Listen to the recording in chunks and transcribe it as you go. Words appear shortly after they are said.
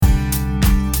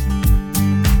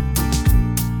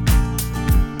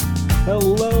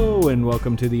and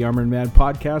welcome to the Armored Man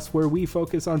podcast, where we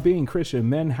focus on being Christian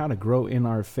men, how to grow in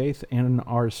our faith and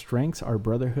our strengths, our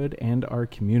brotherhood, and our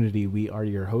community. We are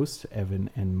your hosts, Evan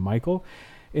and Michael.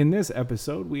 In this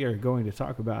episode, we are going to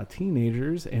talk about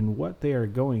teenagers and what they are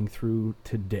going through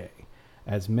today.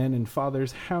 As men and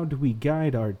fathers, how do we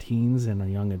guide our teens and our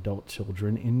young adult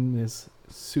children in this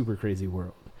super crazy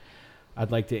world? I'd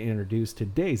like to introduce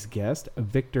today's guest,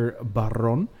 Victor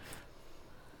Barron.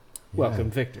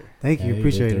 Welcome, Victor. Thank you. Hey,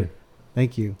 Appreciate Victor. it.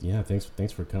 Thank you. Yeah,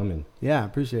 thanks for coming. Yeah,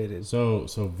 appreciate it. So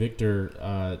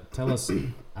Victor, tell us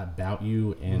about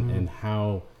you and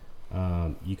how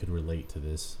you could relate to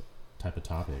this type of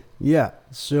topic. Yeah.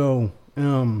 So,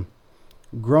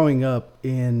 growing up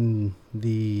in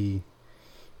the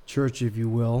church, if you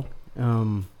will,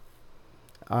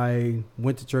 I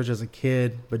went to church as a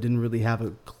kid, but didn't really have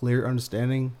a clear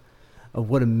understanding of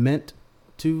what it meant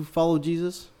to follow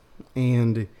Jesus.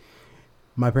 And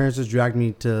my parents just dragged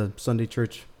me to Sunday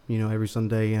church, every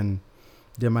Sunday, and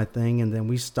did my thing. And then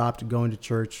we stopped going to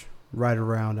church right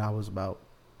around, I was about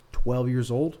 12 years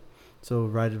old. So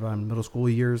right around middle school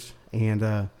years. And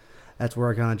that's where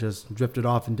I kind of just drifted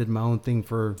off and did my own thing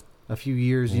for a few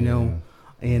years, And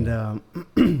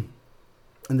and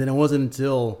then it wasn't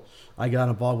until I got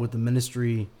involved with the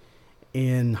ministry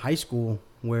in high school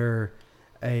where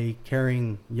a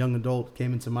caring young adult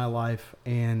came into my life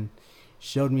and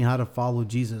showed me how to follow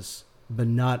Jesus, but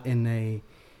not in a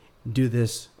do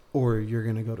this or you're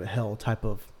going to go to hell type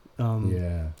of, a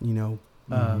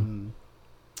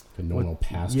normal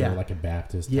pastor, like a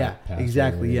Baptist type pastor.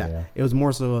 Exactly. Yeah. It was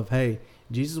more so of, hey,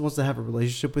 Jesus wants to have a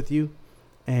relationship with you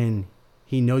and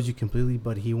he knows you completely,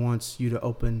 but he wants you to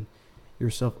open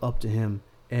yourself up to him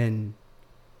and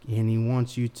he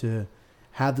wants you to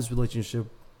have this relationship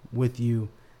with you.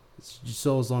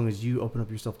 So as long as you open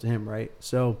up yourself to him, right?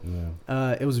 So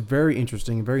it was very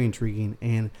interesting, very intriguing,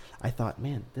 and I thought,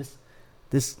 man,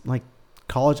 this like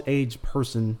college age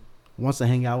person wants to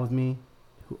hang out with me.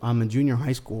 I'm in junior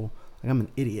high school, like I'm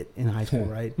an idiot in high school,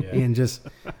 right? And just,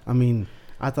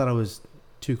 I thought I was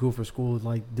too cool for school,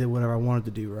 like did whatever I wanted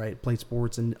to do, right? Played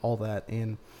sports and all that,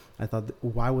 and I thought,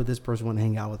 why would this person want to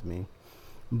hang out with me?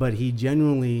 But he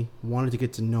genuinely wanted to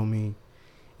get to know me.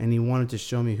 And he wanted to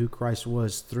show me who Christ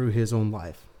was through his own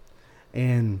life.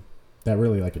 And that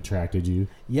really attracted you?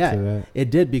 Yeah, to that?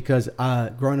 It did, because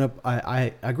growing up,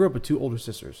 I grew up with two older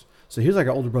sisters. So he was like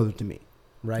an older brother to me,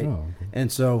 right? Oh, okay.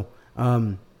 And so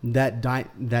that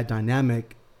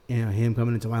dynamic, him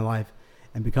coming into my life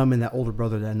and becoming that older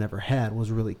brother that I never had was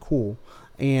really cool.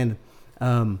 And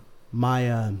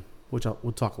which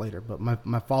we'll talk later, but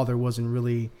my father wasn't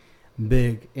really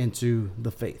big into the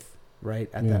faith.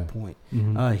 Right at that point,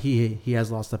 he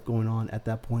has a lot of stuff going on at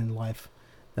that point in life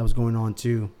that was going on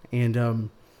too.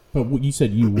 And but you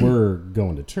said you were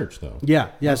going to church though. Yeah.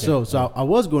 Okay. So I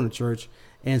was going to church,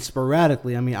 and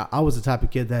sporadically. I was the type of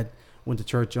kid that went to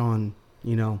church on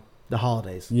the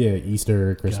holidays. Yeah,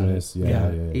 Easter, Christmas.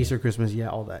 Yeah. Easter, Christmas. Yeah,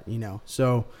 all that.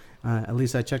 So at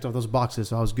least I checked off those boxes,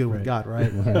 so I was good with God,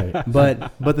 right? Right.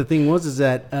 But the thing was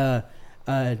that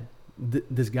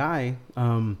this guy.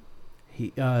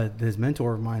 His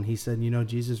mentor of mine, he said,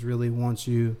 Jesus really wants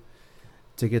you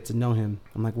to get to know him.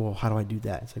 I'm like, well, how do I do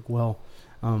that? It's like,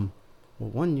 one,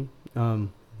 you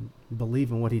believe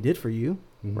in what he did for you,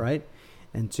 right?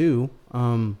 And two,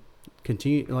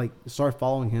 continue, start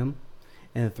following him.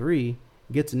 And three,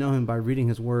 get to know him by reading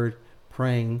his word,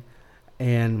 praying,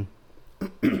 and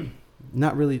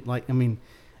not really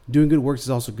doing good works is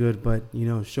also good, but,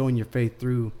 showing your faith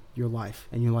through your life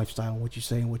and your lifestyle and what you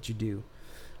say and what you do.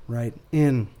 Right.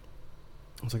 And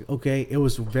I was like, okay, it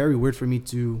was very weird for me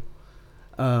to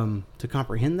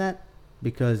comprehend that,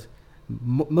 because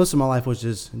most of my life was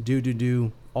just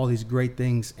do all these great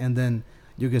things, and then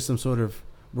you get some sort of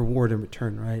reward in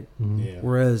return. Right. Mm-hmm. Yeah.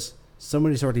 Whereas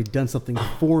somebody's already done something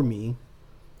for me.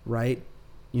 Right.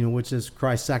 Which is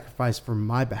Christ's sacrifice for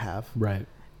my behalf. Right.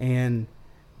 And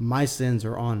my sins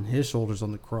are on his shoulders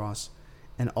on the cross.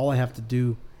 And all I have to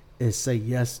do is say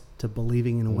yes to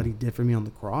believing in what he did for me on the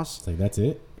cross. It's like, that's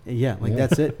it? Yeah,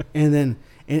 that's it. And then,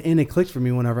 and it clicked for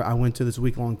me whenever I went to this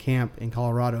week-long camp in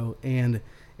Colorado, and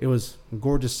it was a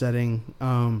gorgeous setting.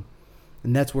 And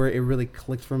that's where it really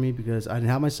clicked for me, because I didn't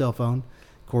have my cell phone.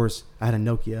 Of course, I had a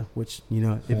Nokia, which,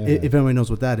 if anybody knows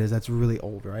what that is, that's really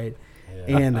old, right?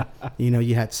 Yeah. And,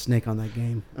 you had Snake on that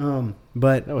game.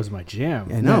 But that was my jam.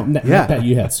 Yeah, no, not that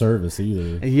you had service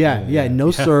either. Yeah,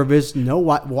 no service, no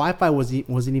Wi-Fi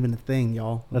wasn't even a thing,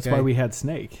 y'all. That's why we had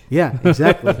Snake. Yeah,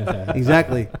 exactly,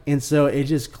 exactly. And so it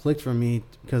just clicked for me,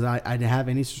 because I didn't have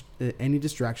any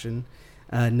distraction,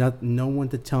 no one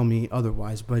to tell me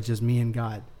otherwise, but just me and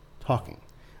God talking,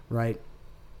 right?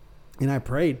 And I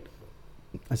prayed.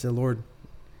 I said, Lord,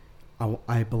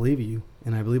 I believe you,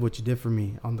 and I believe what you did for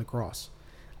me on the cross,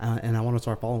 and I want to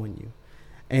start following you.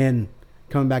 And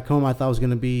coming back home, I thought it was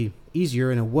going to be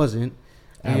easier, and it wasn't.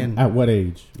 And at what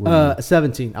age? Were you?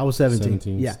 17. I was 17.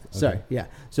 17? Yeah. Okay. Sorry. Yeah.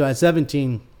 So at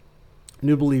 17,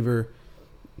 new believer,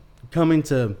 coming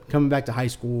back to high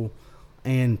school,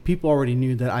 and people already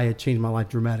knew that I had changed my life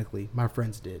dramatically. My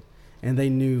friends did, and they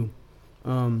knew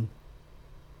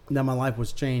that my life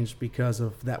was changed because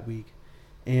of that week,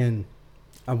 and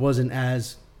I wasn't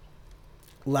as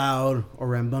loud or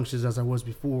rambunctious as I was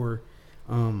before,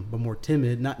 but more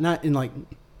timid. Not in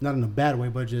a bad way,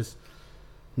 but just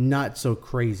not so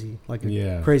crazy, like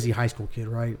a crazy high school kid,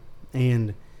 right?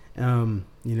 And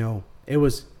it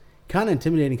was kind of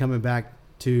intimidating coming back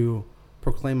to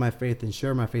proclaim my faith and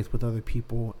share my faith with other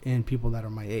people and people that are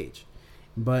my age.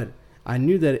 But I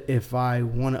knew that if I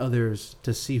want others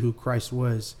to see who Christ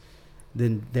was,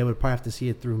 then they would probably have to see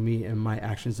it through me and my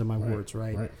actions and my words,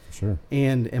 right? Right, sure.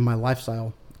 And my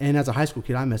lifestyle. And as a high school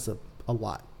kid, I messed up a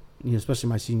lot, especially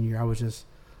my senior year. I was just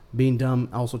being dumb,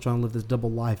 also trying to live this double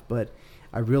life. But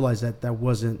I realized that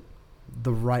wasn't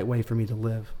the right way for me to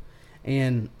live.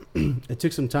 And it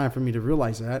took some time for me to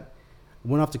realize that.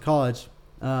 Went off to college,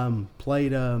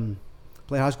 played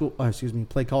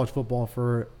college football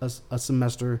for a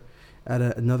semester at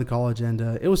another college, and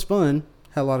it was fun.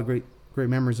 Had a lot of great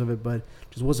memories of it, but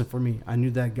it just wasn't for me. I knew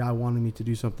that God wanted me to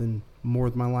do something more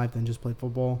with my life than just play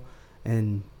football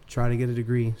and try to get a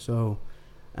degree. So,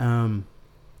 came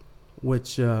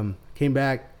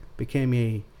back, became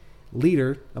a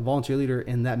volunteer leader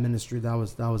in that ministry that I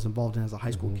was involved in as a high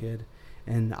school kid,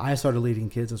 and I started leading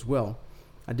kids as well.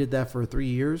 I did that for 3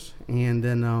 years, and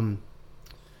then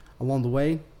along the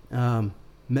way,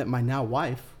 met my now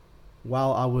wife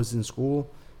while I was in school,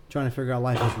 trying to figure out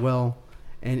life as well.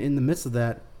 And in the midst of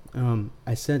that,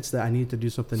 I sensed that I needed to do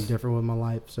something different with my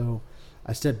life. So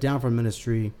I stepped down from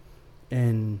ministry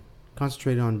and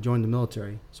concentrated on joining the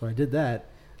military. So I did that,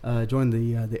 joined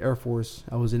the Air Force.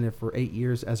 I was in it for 8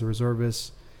 years as a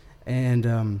reservist,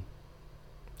 and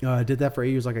I did that for 8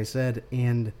 years, like I said.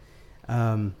 And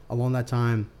along that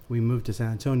time, we moved to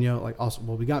San Antonio.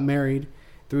 We got married.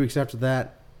 3 weeks after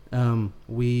that, 3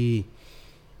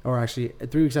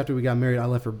 weeks after we got married, I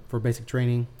left for basic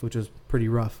training, which was pretty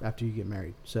rough after you get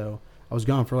married. So I was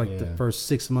gone for the first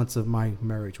 6 months of my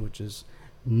marriage, which is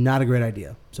not a great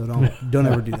idea. So don't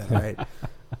ever do that, right?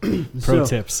 Pro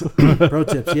tips. Pro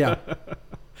tips, yeah.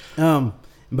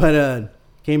 But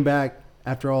came back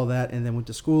after all that, and then went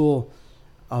to school.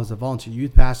 I was a volunteer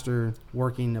youth pastor,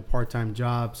 working a part-time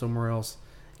job somewhere else,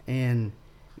 and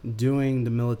doing the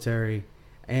military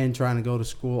and trying to go to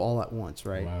school all at once,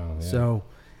 right? Wow, yeah. So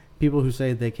people who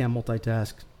say they can't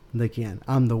multitask, they can.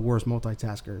 I'm the worst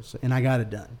multitasker, and I got it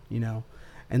done,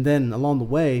 And then along the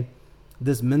way,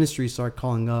 this ministry started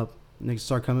calling up, and they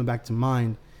start coming back to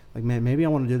mind. Like, man, maybe I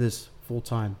want to do this full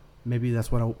time. Maybe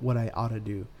that's what I ought to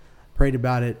do. Prayed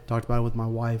about it, talked about it with my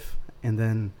wife, and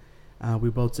then we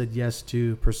both said yes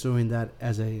to pursuing that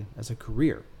as a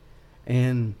career.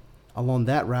 And down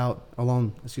that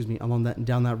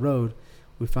road,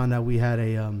 we found out we had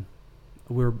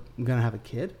we were gonna have a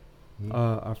kid.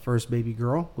 Our first baby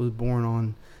girl was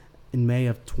born in May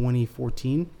of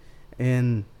 2014,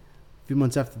 and a few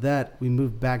months after that, we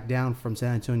moved back down from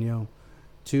San Antonio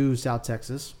to South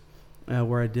Texas,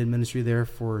 where I did ministry there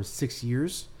for 6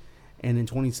 years. And in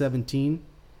 2017,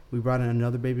 we brought in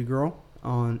another baby girl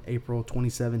on April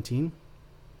 2017.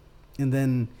 And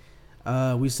then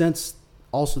we sensed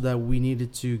also that we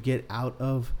needed to get out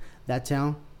of that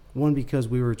town. One, because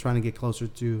we were trying to get closer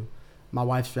to my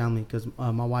wife's family, because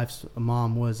my wife's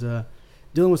mom was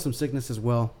dealing with some sickness as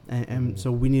well. And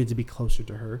so we needed to be closer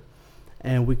to her.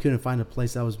 And we couldn't find a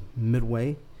place that was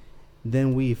midway.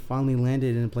 Then we finally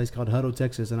landed in a place called Hutto,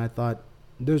 Texas. And I thought,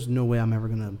 there's no way I'm ever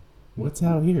going to... What's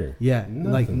out here? Yeah,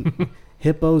 Nothing. like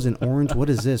hippos and orange. What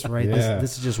is this, right? Yeah.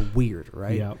 This is just weird,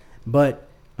 right? Yeah. But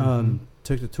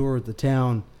took the tour of the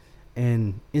town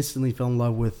and instantly fell in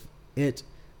love with it,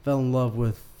 fell in love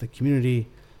with the community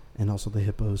and also the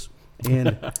hippos.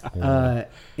 And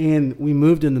and we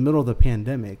moved in the middle of the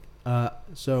pandemic.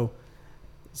 So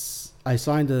I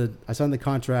signed the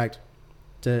contract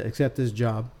to accept this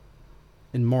job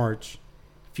in March.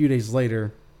 A few days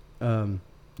later,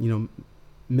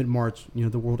 mid-March,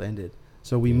 the world ended.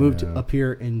 So we moved up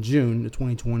here in June of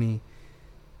 2020.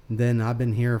 Then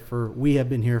we have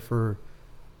been here for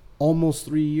almost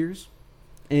 3 years.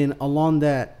 And along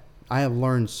that, I have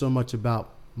learned so much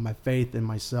about my faith and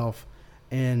myself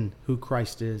and who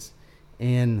Christ is.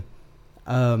 And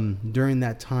during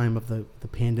that time of the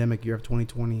pandemic year of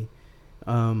 2020,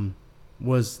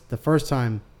 was the first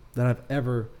time that I've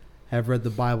ever have read the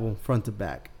Bible front to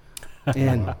back.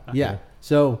 And yeah,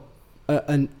 so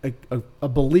a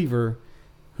believer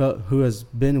who has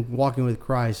been walking with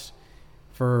Christ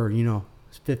for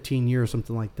 15 years,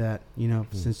 something like that,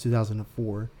 since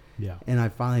 2004. Yeah. And I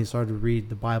finally started to read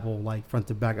the Bible like front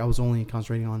to back. I was only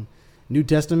concentrating on New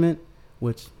Testament,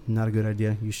 which not a good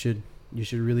idea. You should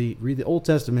really read the Old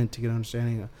Testament to get an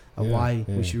understanding of why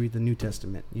we should read the New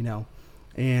Testament,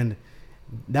 And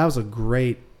that was a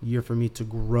great year for me to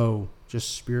grow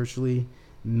just spiritually,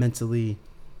 mentally,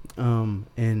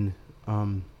 and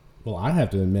well, I have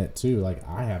to admit too, like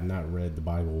I have not read the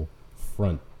Bible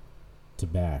front to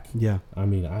back. Yeah. I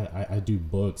mean, I do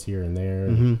books here and there.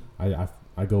 Mm-hmm.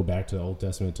 I go back to the Old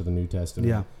Testament to the New Testament.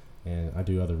 Yeah. And I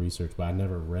do other research, but I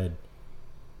never read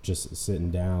just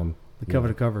sitting down The cover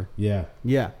to cover. Yeah.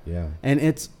 Yeah. Yeah. And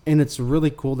it's really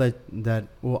cool that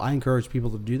well, I encourage people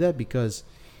to do that, because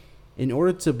in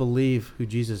order to believe who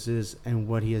Jesus is and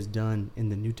what he has done in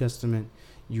the New Testament,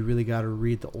 you really got to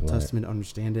read the Old Testament,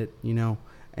 understand it,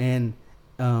 and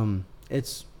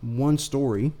it's one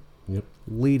story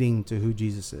leading to who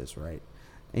Jesus is, right?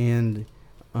 And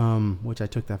which I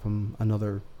took that from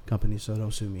another company, so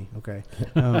don't sue me, okay?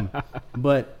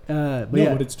 But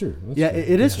it's true. That's true.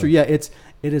 It is true. Yeah, it's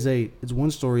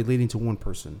one story leading to one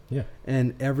person. Yeah.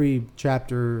 And every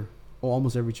chapter, or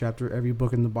almost every chapter, every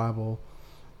book in the Bible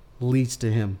leads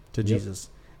to him, to Jesus.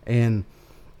 And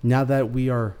now that we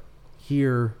are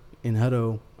here in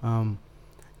Hutto,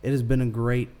 it has been a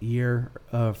great year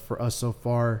for us so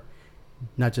far,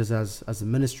 not just as a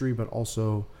ministry, but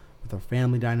also with our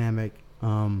family dynamic.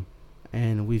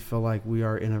 And we feel like we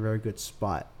are in a very good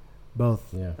spot,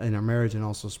 both in our marriage and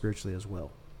also spiritually as well.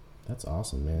 That's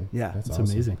awesome, man. Yeah, that's awesome.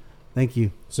 amazing. Thank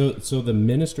you. So the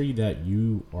ministry that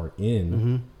you are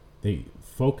in, they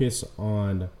focus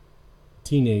on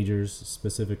teenagers,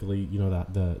 specifically,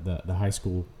 the high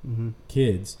school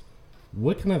kids.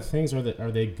 What kind of things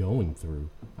are they going through?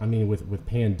 I mean, with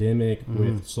pandemic,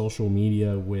 with social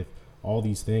media, with all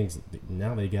these things,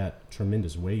 now they got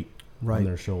tremendous weight on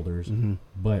their shoulders.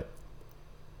 But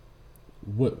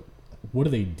what do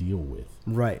they deal with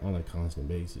on a constant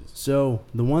basis? So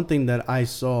the one thing that I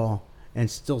saw and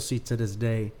still see to this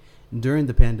day during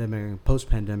the pandemic and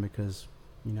post-pandemic, because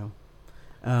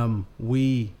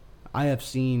I have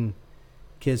seen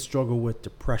kids struggle with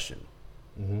depression.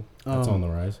 That's on the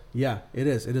rise. Yeah, it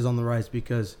is. It is on the rise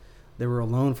because they were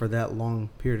alone for that long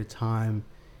period of time.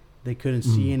 They couldn't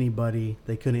see anybody.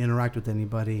 They couldn't interact with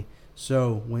anybody.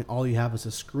 So when all you have is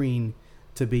a screen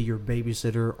to be your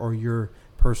babysitter or your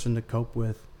person to cope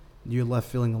with, you're left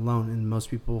feeling alone. And most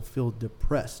people feel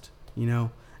depressed,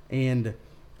 And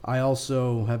I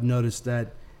also have noticed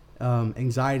that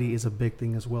anxiety is a big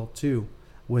thing as well, too,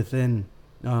 within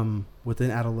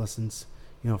adolescence.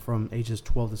 From ages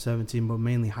 12 to 17, but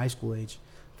mainly high school age.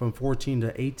 From 14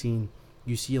 to 18,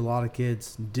 you see a lot of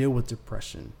kids deal with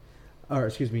depression,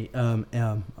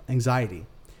 anxiety,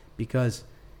 because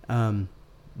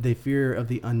they fear of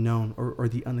the unknown or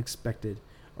the unexpected,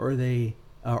 or they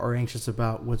are anxious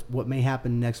about what may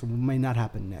happen next or what may not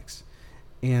happen next.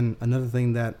 And another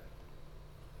thing that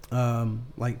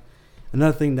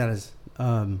is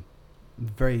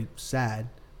very sad,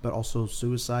 but also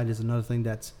suicide is another thing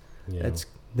that has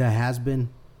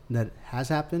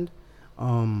happened.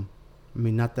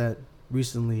 Not that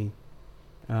recently.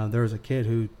 There was a kid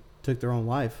who took their own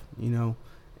life, and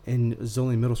it was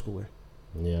only a middle schooler.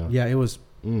 Yeah, it was.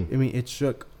 It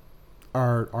shook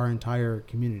our entire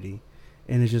community,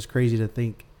 and it's just crazy to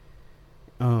think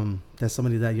that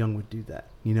somebody that young would do that.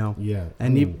 Yeah,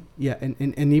 and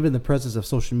even the presence of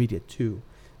social media too.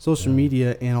 Social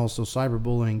media and also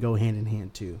cyberbullying go hand in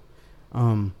hand too,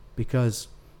 because.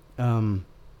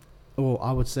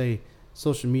 I would say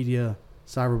social media,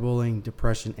 cyberbullying,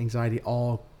 depression, anxiety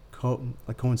all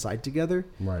coincide together.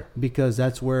 Right. Because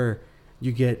that's where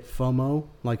you get FOMO,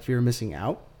 like fear of missing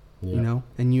out,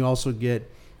 and you also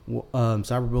get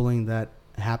cyberbullying that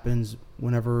happens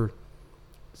whenever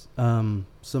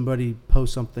somebody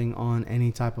posts something on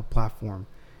any type of platform,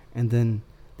 and then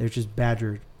they're just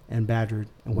badgered and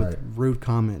with rude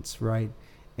comments, right?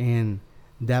 And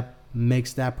that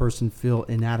makes that person feel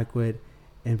inadequate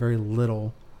and very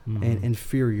little and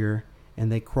inferior,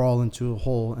 and they crawl into a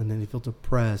hole, and then they feel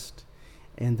depressed,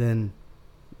 and then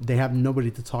they have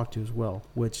nobody to talk to as well,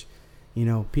 which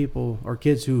people or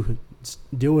kids who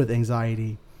deal with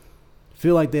anxiety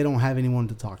feel like they don't have anyone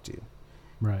to talk to,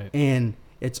 right? And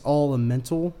it's all a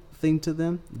mental thing to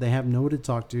them. They have nobody to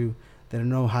talk to. They don't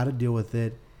know how to deal with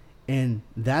it, and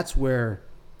that's where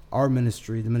our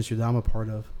ministry, the ministry that I'm a part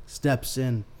of, steps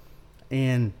in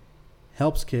and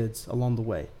helps kids along the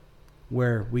way,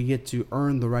 where we get to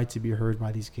earn the right to be heard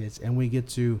by these kids, and we get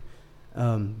to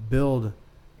build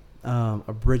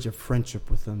a bridge of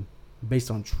friendship with them based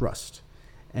on trust.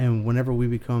 And whenever we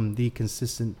become the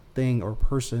consistent thing or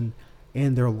person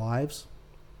in their lives,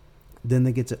 then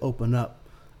they get to open up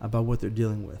about what they're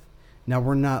dealing with. Now,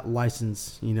 we're not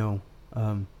licensed, mental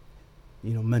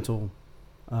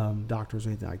doctors or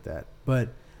anything like that. But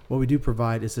what we do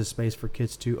provide is a space for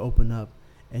kids to open up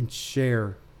and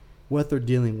share what they're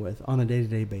dealing with on a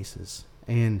day-to-day basis.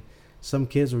 And some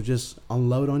kids will just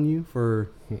unload on you for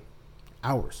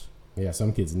hours. Yeah,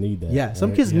 some kids need that. Yeah,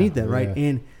 some right? kids need that, Yeah.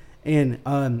 right?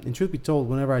 And truth be told,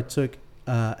 whenever I took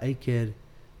a kid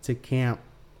to camp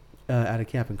at a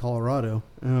camp in Colorado,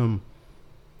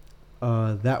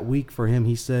 that week for him,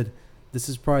 he said, "This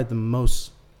is probably the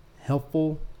most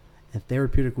helpful and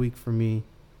therapeutic week for me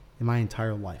in my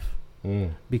entire life,"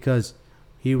 because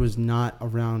he was not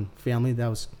around family that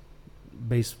was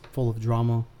based full of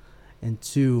drama, and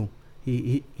two,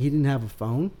 he didn't have a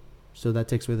phone, so that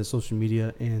takes away the social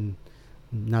media. And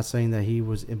not saying that he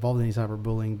was involved in any type of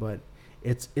bullying, but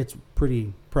it's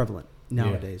pretty prevalent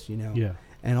nowadays, Yeah.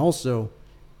 And also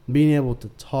being able to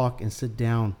talk and sit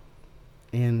down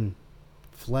and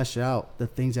flesh out the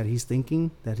things that he's thinking,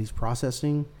 that he's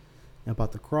processing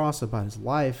about the cross, about his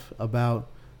life, about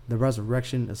the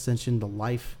resurrection, ascension, the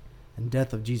life and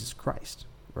death of Jesus Christ,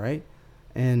 right?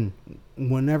 And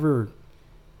whenever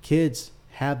kids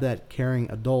have that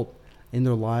caring adult in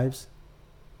their lives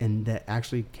and that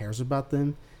actually cares about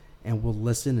them and will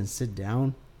listen and sit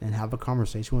down and have a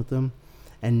conversation with them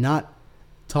and not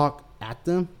talk at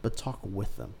them, but talk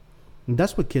with them. And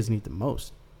that's what kids need the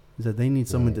most, is that they need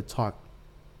someone to talk.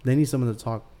 They need someone to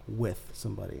talk with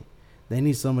somebody. They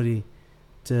need somebody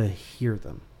to hear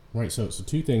them. Right. So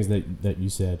two things that you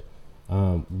said.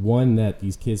 One, that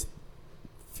these kids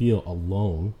feel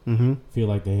alone, feel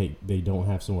like they don't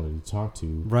have someone to talk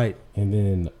to. Right. And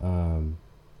then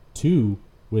two,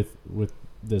 with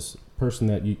this person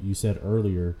that you said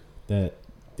earlier, that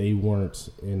they weren't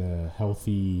in a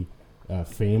healthy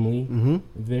family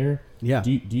there. Yeah.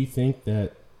 Do you think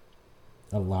that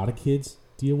a lot of kids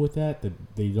deal with that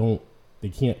they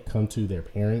can't come to their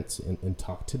parents and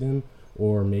talk to them,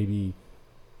 or maybe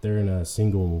they're in a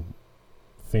single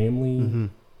family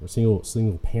or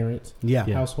single parent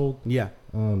household? Yeah.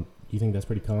 You think that's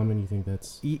pretty common? You think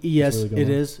that's yes, really going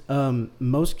it on? is.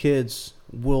 Most kids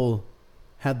will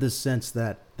have this sense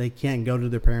that they can't go to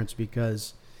their parents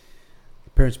because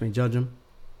parents may judge them.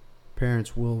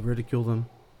 Parents will ridicule them,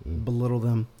 belittle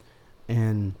them,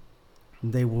 and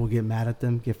they will get mad at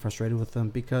them, get frustrated with them,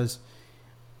 because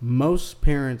most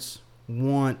parents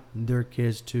want their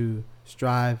kids to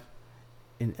strive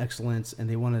in excellence, and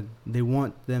they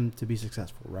want them to be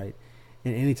successful, right?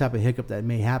 And any type of hiccup that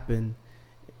may happen,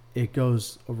 it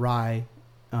goes awry,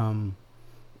 and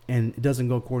it doesn't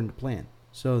go according to plan.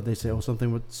 So they say, "Oh,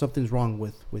 something's wrong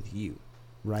with you,"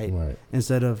 right?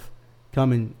 Instead of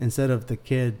the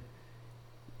kid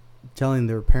telling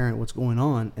their parent what's going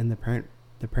on, and the parent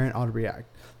ought to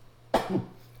react.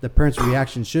 The parent's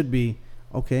reaction should be,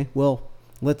 "Okay, well,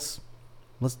 let's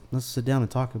sit down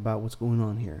and talk about what's going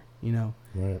on here,"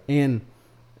 Right. And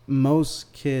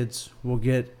most kids will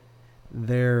get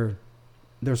their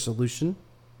solution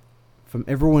from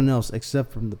everyone else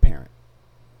except from the parent,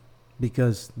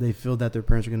 because they feel that their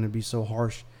parents are going to be so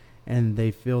harsh, and they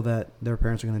feel that their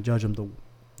parents are going to judge them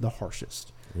the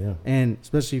harshest. Yeah. And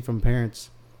especially from families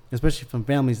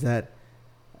that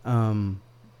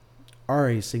are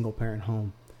a single parent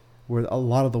home, where a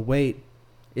lot of the weight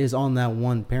is on that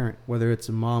one parent, whether it's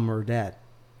a mom or a dad,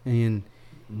 and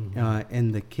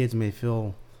the kids may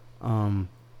feel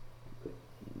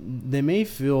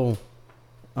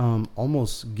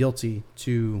almost guilty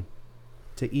to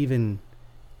even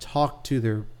talk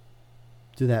to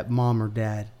that mom or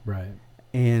dad, Right.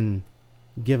 and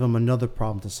give them another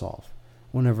problem to solve,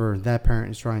 whenever that parent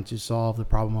is trying to solve the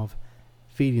problem of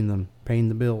feeding them, paying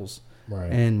the bills,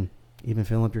 Right. and even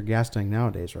filling up your gas tank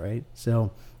nowadays, right?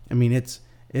 So, I mean, it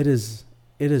is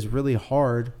really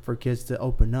hard for kids to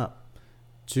open up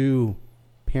to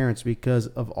parents because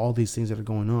of all these things that are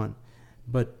going on.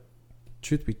 But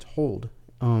truth be told,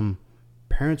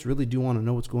 parents really do want to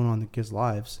know what's going on in their kids'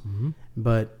 lives.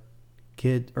 But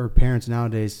parents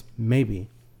nowadays, maybe,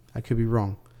 I could be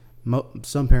wrong,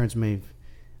 some parents may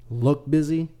look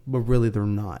busy, but really they're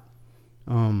not.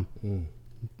 Some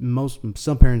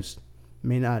parents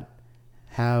may not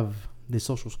have the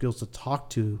social skills to talk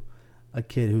to a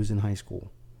kid who's in high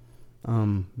school,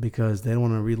 because they don't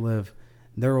want to relive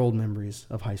their old memories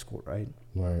of high school, right?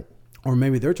 Right. Or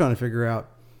maybe they're trying to figure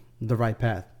out the right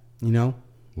path,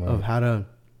 of how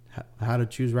to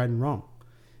choose right and wrong.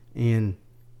 And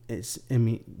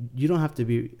you don't have to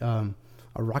be a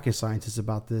rocket scientist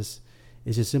about this.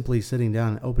 It's just simply sitting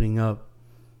down and opening up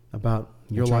about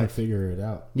your trying life. to figure it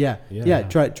out. Yeah.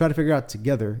 Try to figure it out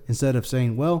together instead of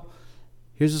saying, well,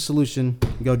 here's a solution,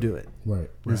 go do it. Right.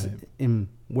 And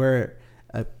where,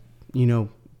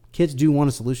 kids do want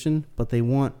a solution, but they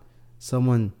want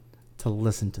someone to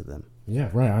listen to them. Yeah,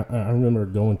 right. I remember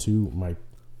going to my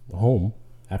home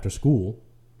after school,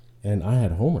 and I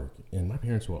had homework, and my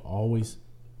parents would always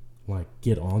like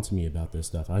get on to me about this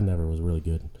stuff. I never was really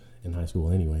good in high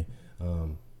school anyway.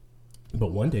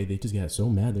 But one day they just got so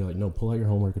mad. They're like, no, pull out your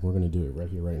homework and we're going to do it right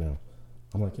here, right now.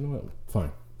 I'm like, you know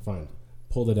what? Fine.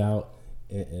 Pulled it out.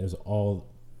 And it was all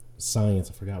science.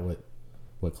 I forgot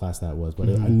what class that was, but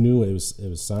I knew it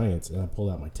was science. And I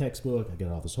pulled out my textbook. I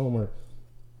got all this homework.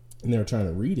 And they were trying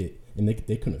to read it, and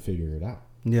they couldn't figure it out.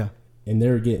 Yeah. And they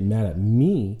were getting mad at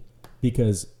me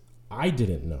because I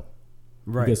didn't know.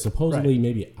 Right. Because supposedly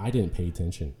maybe I didn't pay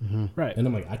attention. Mm-hmm. Right. And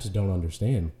I'm like, I just don't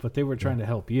understand. But they were trying to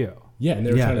help you. Yeah, and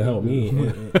they were trying to help me.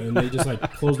 And they just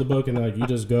like closed the book and like, you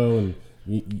just go and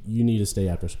you need to stay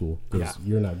after school because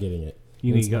you're not getting it.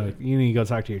 You need to go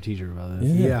talk to your teacher about this.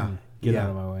 Yeah. Get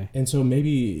out of my way. And so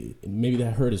maybe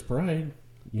that hurt his pride,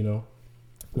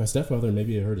 My stepfather,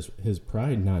 maybe it hurt his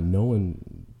pride not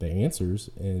knowing the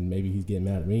answers, and maybe he's getting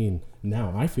mad at me. And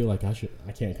now I feel like I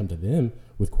can't come to them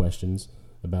with questions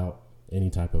about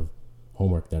any type of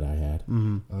homework that I had.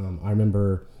 Mm-hmm. I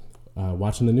remember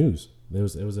watching the news. There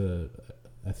was a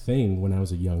thing when I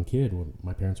was a young kid where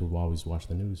my parents would always watch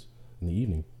the news in the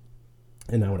evening,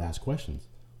 and I would ask questions.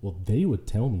 Well, they would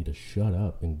tell me to shut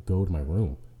up and go to my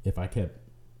room if I kept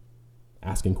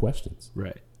asking questions.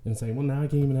 Right. And saying, well, now I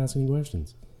can't even ask any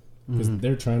questions because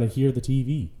they're trying to hear the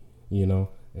TV, And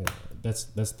that's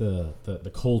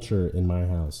the culture in my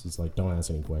house. It's like, don't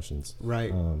ask any questions.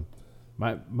 Right.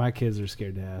 My kids are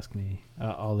scared to ask me.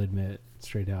 I'll admit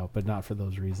straight out, but not for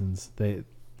those reasons.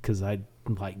 Because I'm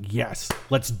like, yes,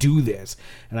 let's do this.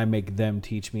 And I make them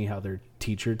teach me how their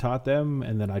teacher taught them.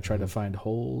 And then I try to find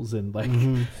holes and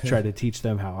try to teach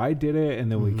them how I did it.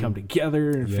 And then we come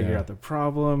together and figure out the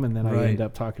problem. And then I end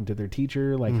up talking to their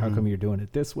teacher, like, how come you're doing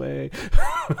it this way?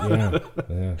 Yeah.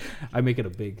 I make it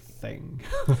a big thing.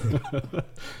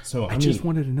 So I just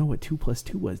wanted to know what 2 +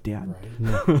 2 was, Dad.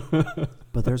 Right. Yeah.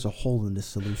 But there's a hole in this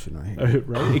solution right here.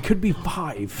 Right? It could be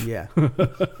 5. Yeah.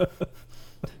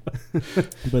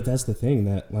 But that's the thing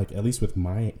that, like, at least with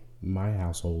my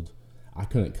household, I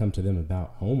couldn't come to them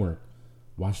about homework.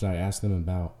 Why should I ask them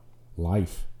about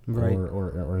life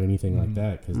or anything like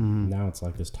that? Because now it's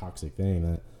like this toxic thing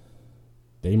that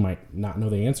they might not know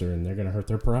the answer and they're going to hurt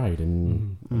their pride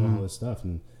and all this stuff.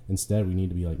 And instead, we need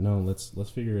to be like, no, let's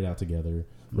figure it out together.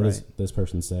 What does this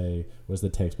person say? What does the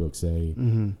textbook say?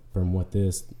 From what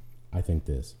this, I think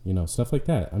this, stuff like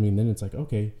that. I mean, then it's like,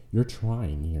 okay, you're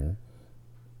trying here.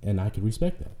 And I could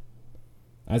respect that.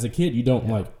 As a kid, you don't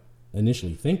like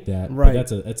initially think that, right?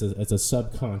 But it's a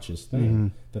subconscious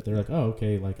thing that they're like, oh,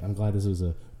 okay, like I'm glad this was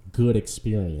a good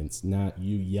experience, not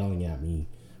you yelling at me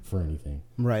for anything,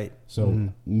 right? So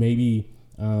maybe,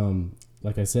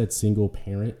 like I said, single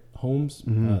parent homes.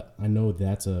 I know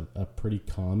that's a pretty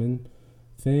common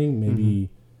thing. Maybe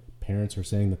parents are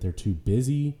saying that they're too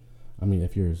busy. I mean,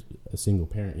 if you're a single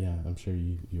parent, I'm sure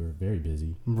you're very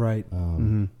busy, right?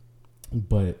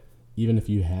 But even if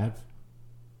you have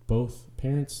both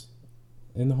parents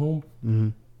in the home,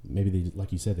 maybe they,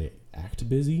 like you said, they act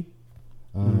busy,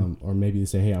 or maybe they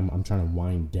say, "Hey, I'm trying to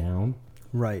wind down,"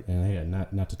 right? And hey,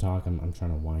 not to talk, I'm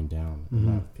trying to wind down. And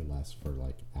that could last for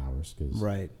like hours because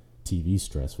TV's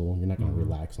stressful. You're not going to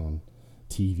relax on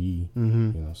TV,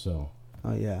 So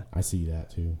I see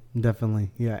that too.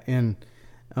 Definitely, yeah, and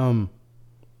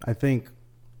I think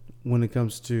when it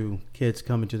comes to kids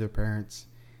coming to their parents.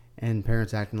 And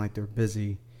parents acting like they're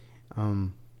busy.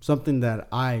 Something that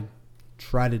I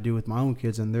try to do with my own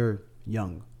kids, and they're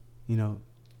young,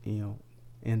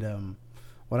 and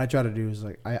what I try to do is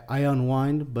like I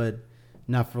unwind, but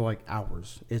not for like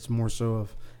hours. It's more so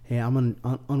of, hey, I'm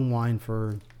gonna unwind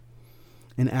for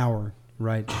an hour,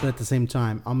 right? But at the same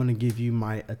time, I'm gonna give you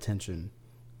my attention,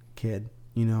 kid.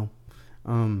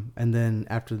 And then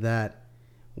after that,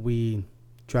 we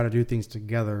try to do things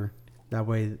together. That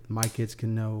way my kids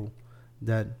can know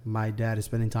that my dad is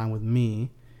spending time with me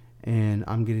and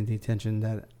I'm getting the attention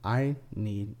that I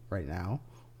need right now,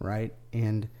 right?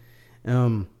 And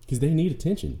because they need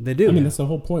attention. They do. I mean, that's the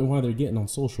whole point why they're getting on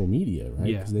social media, right?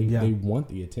 Yeah. Because they want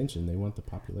the attention. They want the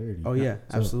popularity. Oh, yeah,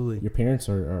 So absolutely. Your parents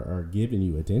are giving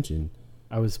you attention.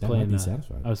 I was that might playing. be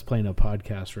satisfying. I was playing a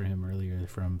podcast for him earlier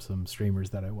from some streamers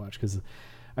that I watch because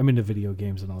I'm into video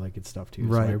games and all that good stuff too.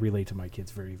 Right. So I relate to my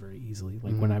kids very, very easily.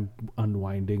 Like when I'm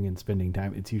unwinding and spending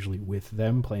time, it's usually with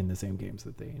them playing the same games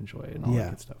that they enjoy and all that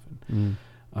good stuff. And,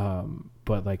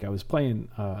 but like I was playing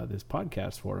this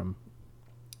podcast for them.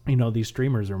 You know, these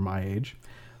streamers are my age.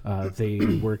 They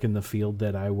work in the field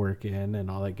that I work in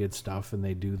and all that good stuff, and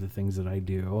they do the things that I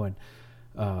do.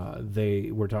 And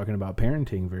they were talking about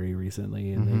parenting very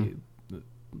recently, and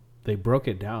they broke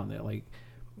it down that like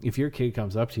if your kid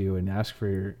comes up to you and asks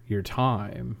for your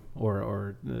time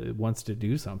or wants to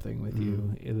do something with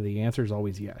you, the answer is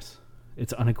always yes.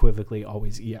 It's unequivocally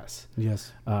always yes.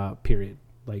 Yes. Period.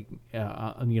 Like,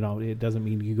 you know, it doesn't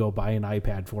mean you go buy an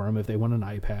iPad for them if they want an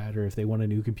iPad or if they want a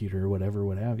new computer or whatever,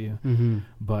 what have you.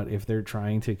 But if they're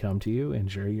trying to come to you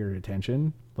and share your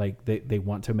attention, like they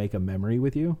want to make a memory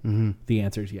with you, the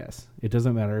answer is yes. It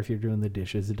doesn't matter if you're doing the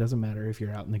dishes. It doesn't matter if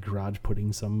you're out in the garage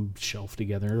putting some shelf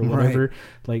together or whatever. Right.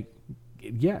 Like,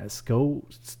 yes, go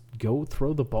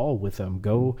throw the ball with them.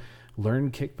 Go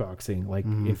learn kickboxing. Like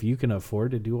if you can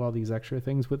afford to do all these extra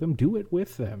things with them, do it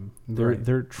with them.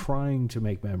 They're trying to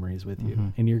make memories with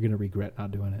you, and you're going to regret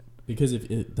not doing it. Because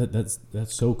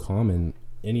that's so common.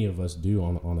 Any of us do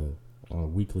on a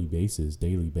weekly basis,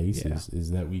 daily basis,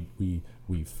 is that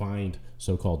we find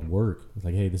so-called work. It's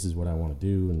like, hey, this is what I want to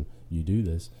do, and you do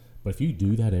this. But if you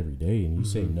do that every day and you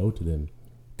say no to them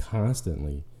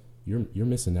constantly, you're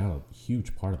missing out a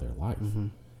huge part of their life.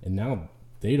 And now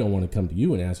they don't want to come to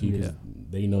you and ask you because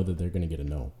they know that they're going to get a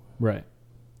no. Right.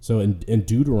 So in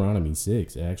Deuteronomy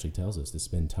 6, it actually tells us to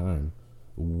spend time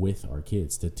with our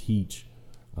kids, to teach.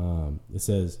 It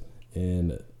says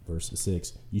in verse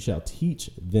 6, you shall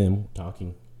teach them,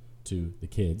 talking to the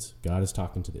kids. God is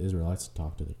talking to the Israelites to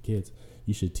talk to their kids.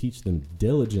 You should teach them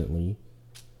diligently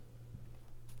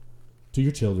to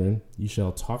your children. You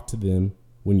shall talk to them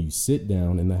when you sit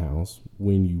down in the house,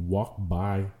 when you walk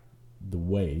by the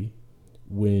way,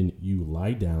 when you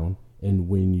lie down, and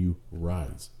when you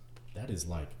rise. That is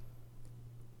like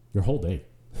your whole day.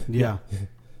 Yeah.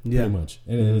 Pretty much.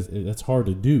 And that's hard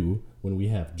to do when we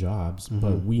have jobs,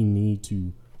 but we need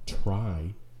to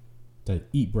try to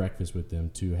eat breakfast with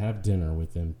them, to have dinner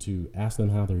with them, to ask them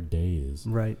how their day is.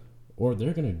 Right. Or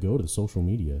they're going to go to social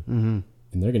media and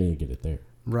they're going to get it there.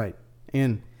 Right.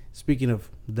 And speaking of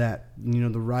that, you know,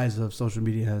 the rise of social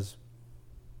media has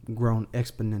grown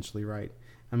exponentially, right?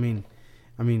 I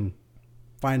mean,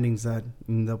 findings that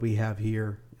we have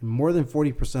here, more than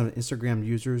 40% of Instagram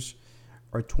users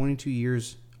are 22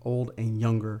 years old and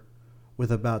younger,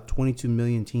 with about 22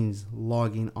 million teens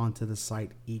logging onto the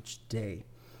site each day.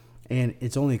 And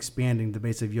it's only expanding the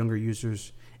base of younger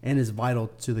users and is vital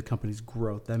to the company's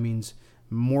growth. That means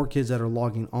more kids that are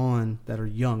logging on that are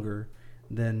younger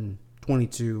than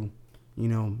 22, you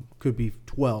know, could be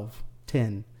 12,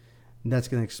 10. That's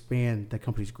going to expand the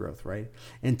company's growth, right?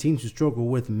 And teens who struggle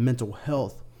with mental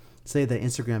health say that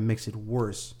Instagram makes it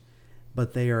worse,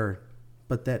 but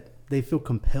that they feel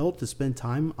compelled to spend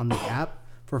time on the app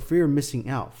for fear of missing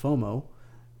out, FOMO,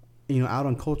 you know, out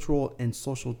on cultural and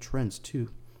social trends too,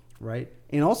 right?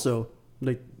 And also,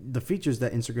 like, the features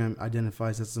that Instagram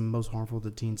identifies as the most harmful to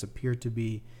teens appear to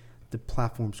be the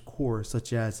platform's core,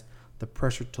 such as the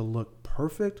pressure to look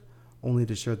perfect, only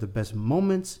to share the best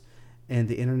moments, and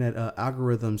the internet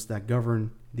algorithms that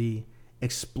govern the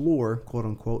explore, quote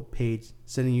unquote, page,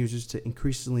 sending users to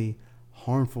increasingly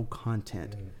harmful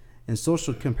content. And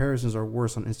social comparisons are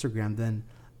worse on Instagram than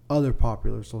other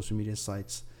popular social media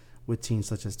sites with teens,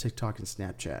 such as TikTok and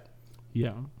Snapchat.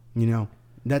 Yeah. You know,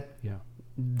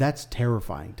 that's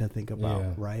terrifying to think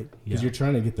about, right? Because you're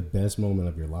trying to get the best moment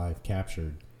of your life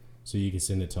captured so you can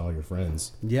send it to all your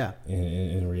friends. Yeah. And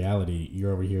in reality,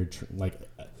 you're over here like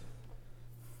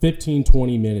 15,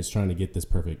 20 minutes trying to get this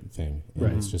perfect thing.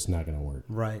 And it's just not going to work.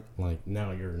 Right. Like,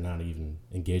 now you're not even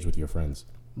engaged with your friends.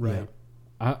 Right.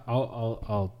 Yeah.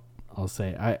 I'll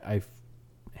say I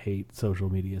hate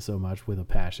social media so much with a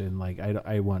passion. Like,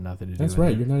 I want nothing to do with it. That's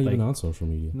right. You're not even on social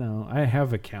media. No, I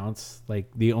have accounts.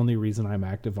 Like, the only reason I'm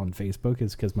active on Facebook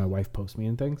is because my wife posts me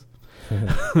in things.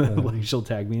 Like, she'll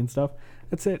tag me and stuff.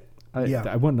 That's it.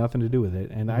 I want nothing to do with it.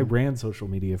 And I ran social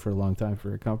media for a long time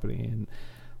for a company, and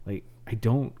like, I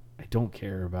don't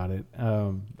care about it.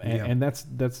 And that's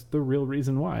the real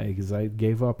reason why, because I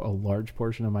gave up a large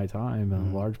portion of my time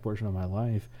and a large portion of my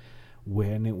life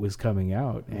when it was coming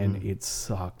out, and it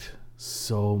sucked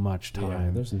so much time.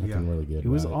 Yeah, there's nothing really good. It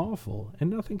was awful, and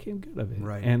nothing came good of it.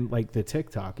 Right. And like, the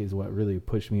TikTok is what really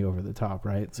pushed me over the top,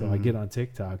 right? So I get on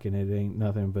TikTok, and it ain't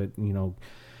nothing but, you know,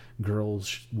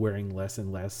 girls wearing less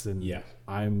and less, and Yeah.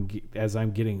 as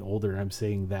I'm getting older, I'm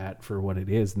seeing that for what it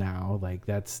is now. Like,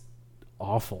 that's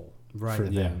awful for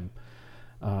Yeah. them.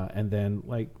 And then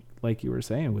like you were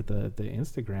saying with the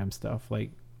Instagram stuff,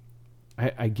 like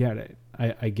I get it.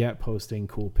 I get posting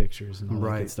cool pictures and all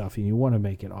that good stuff, and you want to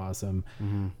make it awesome,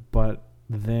 but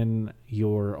then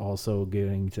you're also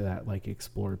getting to that like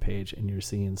explore page, and you're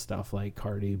seeing stuff like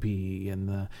Cardi B and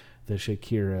the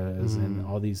Shakiras and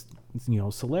all these,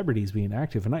 celebrities being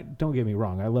active. And I don't get me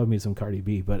wrong, I love me some Cardi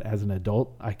B, but as an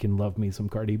adult, I can love me some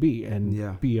Cardi B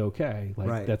and be okay.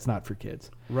 Like, that's not for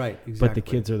kids. Right. Exactly. But the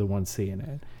kids are the ones seeing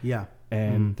it. Yeah.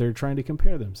 And they're trying to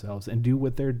compare themselves and do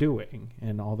what they're doing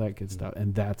and all that good stuff.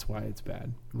 And that's why it's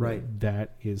bad. Right.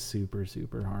 That is super,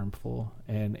 super harmful,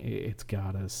 and it's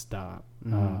got to stop.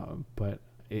 But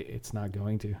it's not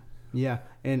going to. Yeah.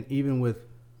 And even with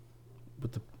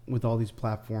all these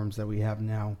platforms that we have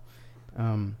now,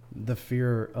 the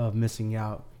fear of missing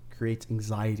out creates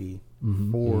anxiety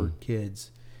for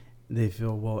kids. They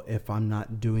feel, well, if I'm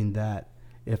not doing that,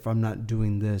 if I'm not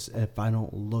doing this, if I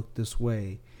don't look this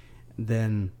way,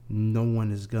 then no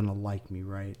one is going to like me,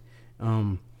 right?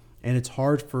 And it's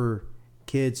hard for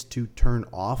kids to turn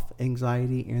off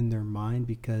anxiety in their mind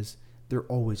because they're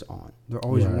always on. They're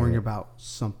always worrying about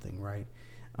something, right?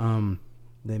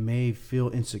 They may feel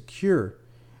insecure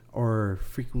or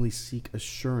frequently seek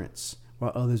assurance,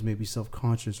 while others may be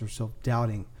self-conscious or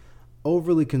self-doubting,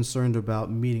 overly concerned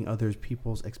about meeting other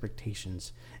people's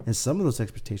expectations. And some of those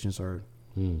expectations are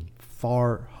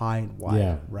far, high, and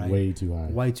wide, right? Way too high.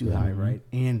 Way too high, right?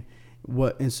 And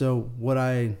what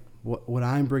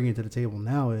I'm bringing to the table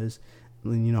now is,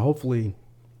 hopefully,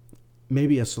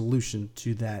 maybe a solution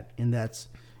to that, and that's,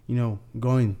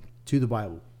 going to the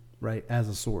Bible, right, as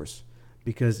a source,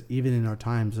 because even in our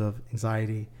times of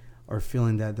anxiety or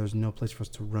feeling that there's no place for us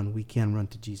to run, we can run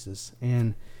to Jesus.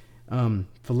 And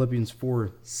Philippians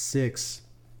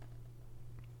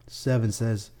 4:6-7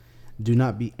 says, "Do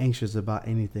not be anxious about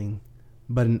anything,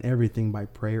 but in everything by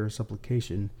prayer or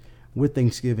supplication, with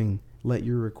thanksgiving, let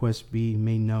your requests be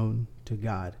made known to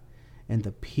God. And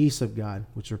the peace of God,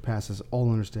 which surpasses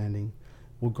all understanding,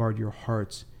 will guard your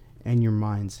hearts and your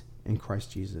minds in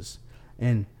Christ Jesus."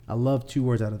 And I love two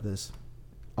words out of this.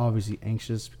 Obviously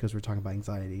anxious, because we're talking about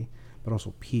anxiety, but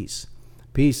also peace.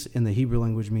 Peace in the Hebrew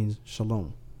language means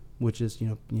shalom, which is,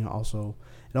 also,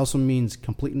 it also means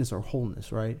completeness or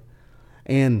wholeness, right?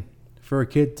 And for a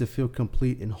kid to feel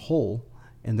complete and whole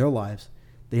in their lives,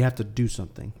 they have to do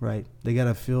something, right? They got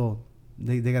to feel,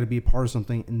 they got to be a part of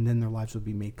something, and then their lives will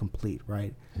be made complete,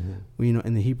 right? Well,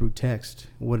 in the Hebrew text,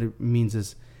 what it means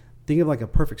is, think of like a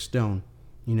perfect stone,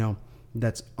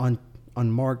 that's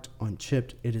unmarked,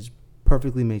 unchipped. It is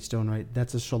perfectly made stone, right?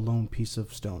 That's a shalom piece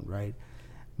of stone, right?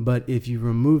 But if you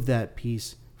remove that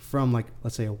piece from, like,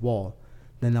 let's say a wall,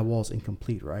 then that wall is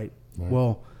incomplete, right?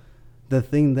 Well, the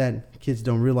thing that kids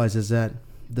don't realize is that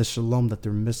the shalom that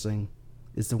they're missing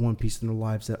is the one piece in their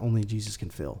lives that only Jesus can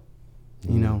fill,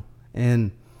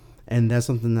 and that's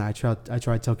something that I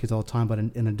try to tell kids all the time, but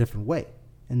in a different way.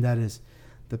 And that is,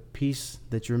 the piece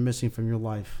that you're missing from your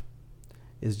life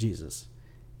is Jesus.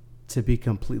 To be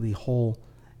completely whole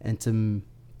and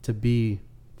to be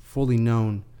fully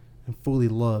known and fully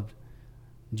loved,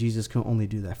 Jesus can only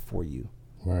do that for you.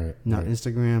 Right. Not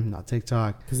Instagram, not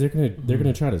TikTok. Because they're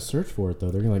gonna try to search for it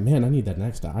though. They're gonna like, man, I need that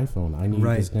next iPhone. I need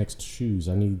this next shoes.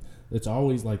 It's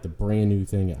always like the brand new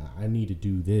thing. I need to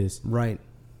do this. Right.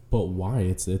 But why?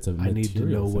 It's a material I need to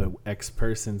know thing. what X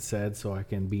person said so I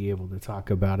can be able to talk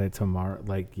about it tomorrow.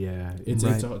 Like,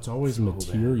 it's always so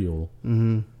material.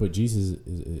 But Jesus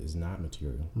is not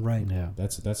material. Right. Yeah.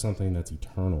 That's something that's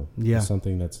eternal. Yeah. It's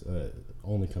something that's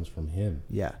only comes from Him.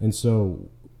 Yeah. And so,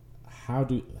 how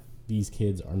do these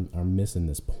kids are missing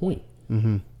this point?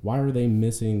 Why are they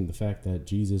missing the fact that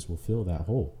Jesus will fill that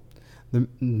hole? They're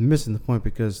missing the point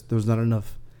because there's not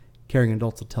enough caring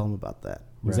adults to tell them about that.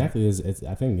 Exactly.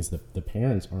 I think it's the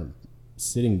parents aren't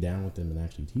sitting down with them and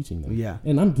actually teaching them. Yeah.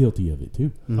 And I'm guilty of it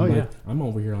too. Oh, yeah. I'm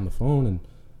over here on the phone, and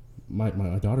my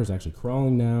daughter's actually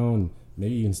crawling now, and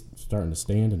maybe even starting to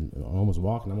stand and almost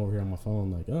walk, and I'm over here on my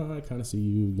phone like, oh, I kind of see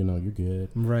you, you're good.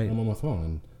 Right. I'm on my phone,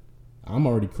 and I'm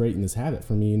already creating this habit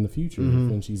for me in the future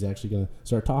when she's actually going to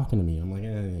start talking to me. I'm like,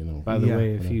 By the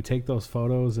way, if you take those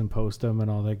photos and post them and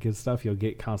all that good stuff, you'll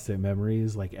get constant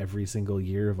memories like every single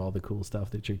year of all the cool stuff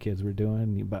that your kids were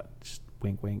doing. But just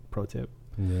wink, wink, pro tip.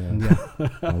 Yeah.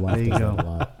 My wife There you does go. that a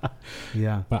lot.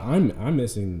 Yeah. But I'm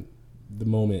missing the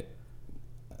moment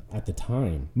at the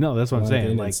time. No, that's what I'm saying.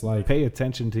 And Like, it's like, pay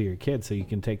attention to your kids so you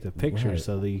can take the picture Right.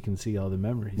 so that you can see all the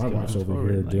memories. my going wife's over forward.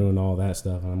 here Like, doing all that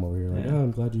stuff, and I'm over here like, Yeah. oh,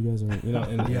 I'm glad you guys are,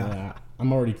 and Yeah.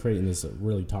 I'm already creating this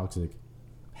really toxic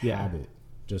Yeah. habit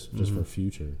just for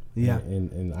future. Yeah.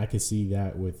 And I could see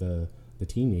that with the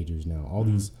teenagers now. All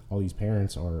these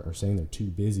parents are saying they're too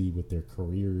busy with their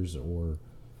careers, or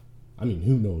I mean,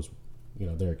 who knows,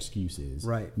 their excuse is.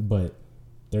 Right. But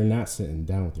they're not sitting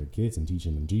down with their kids and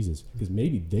teaching them Jesus, because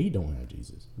maybe they don't have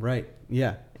Jesus. Right.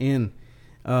 Yeah. And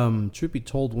truth be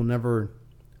told, whenever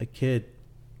a kid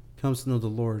comes to know the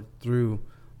Lord through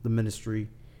the ministry,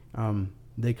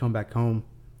 they come back home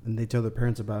and they tell their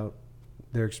parents about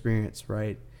their experience,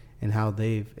 right, and how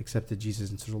they've accepted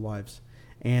Jesus into their lives.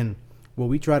 And what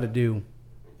we try to do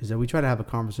is that we try to have a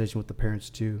conversation with the parents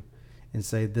too, and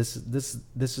say this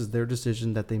is their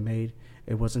decision that they made.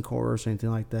 It wasn't coerced or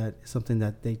anything like that. It's something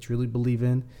that they truly believe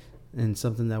in, and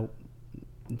something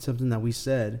that we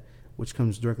said, which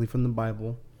comes directly from the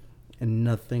Bible, and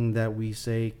nothing that we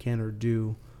say, can, or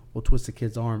do will twist the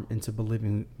kid's arm into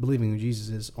believing who Jesus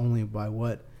is, only by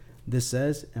what this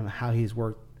says and how he's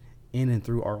worked in and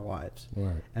through our lives.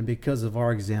 Right. And because of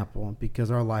our example,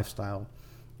 because our lifestyle,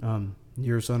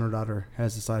 your son or daughter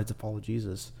has decided to follow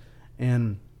Jesus.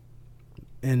 And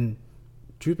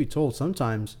truth be told,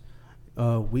 sometimes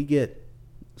we get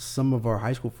some of our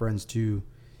high school friends to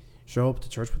show up to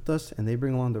church with us, and they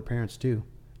bring along their parents too.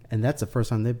 And that's the first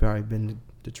time they've probably been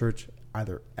to church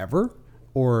either ever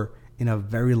or in a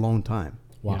very long time.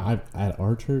 Well, at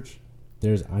our church,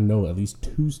 I know at least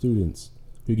 2 students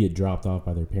who get dropped off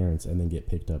by their parents and then get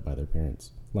picked up by their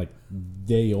parents. Like,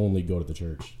 they only go to the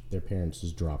church. Their parents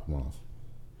just drop them off.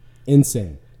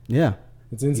 Insane. Yeah.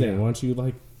 It's insane. Yeah. Why don't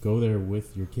you, go there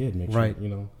with your kid? Make Right.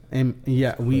 sure, And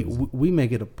yeah, we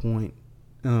make it a point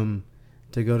to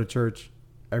go to church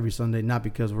every Sunday, not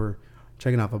because we're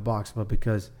checking off a box, but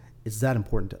because it's that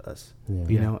important to us. Yeah.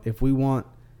 You know, if we want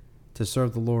to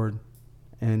serve the Lord,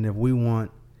 and if we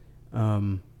want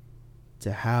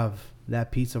to have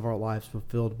that piece of our lives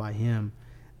fulfilled by Him,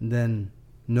 then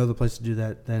no other place to do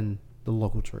that than the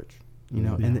local church. You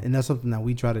know, Yeah. and that's something that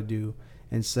we try to do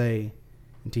and say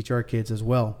and teach our kids as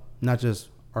well, not just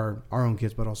our own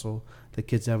kids, but also the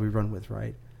kids that we run with,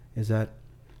 right? Is that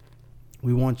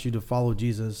we want you to follow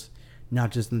Jesus,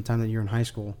 not just in the time that you're in high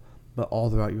school, but all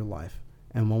throughout your life.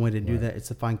 And one way to do that is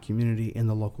to find community in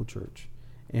the local church.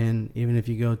 And even if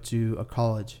you go to a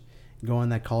college, go in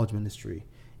that college ministry,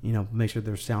 make sure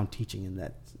there's sound teaching in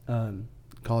that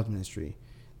college ministry.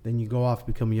 Then you go off,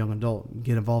 become a young adult,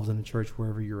 get involved in the church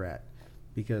wherever you're at.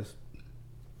 Because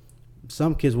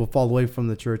some kids will fall away from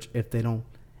the church if they don't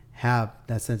have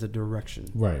that sense of direction.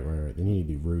 Right. They need to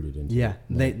be rooted into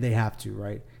it. They have to,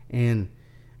 right? And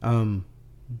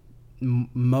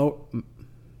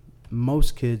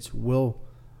most kids will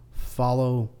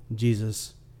follow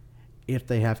Jesus if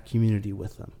they have community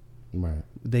with them. Right.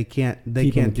 They can't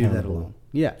Keep them do that accountable. alone.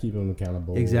 Yeah. Keep them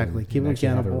accountable. Exactly. Keep them actually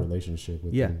accountable. Have a relationship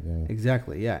with Yeah. them. Yeah.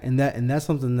 Exactly. Yeah. And that's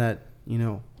something that,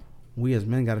 we as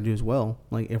men got to do as well.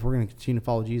 Like, if we're going to continue to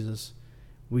follow Jesus,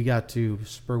 we got to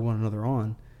spur one another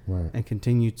on. Right. And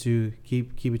continue to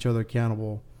keep each other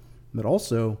accountable, but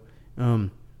also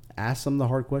ask some of the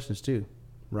hard questions too,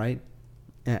 right?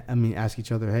 I mean, ask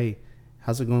each other, hey,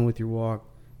 how's it going with your walk?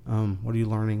 What are you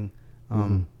learning?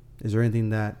 Is there anything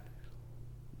that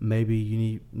maybe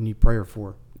you need prayer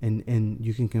for? And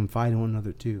you can confide in one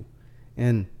another too.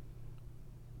 And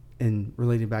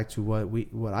relating back to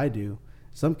what I do,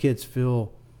 some kids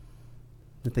feel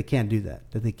that they can't do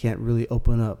that they can't really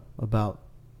open up about.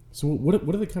 So what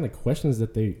are the kind of questions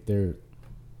that they're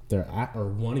at or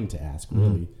wanting to ask,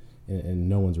 really, and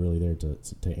no one's really there to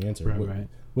answer? Right.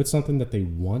 What's something that they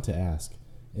want to ask,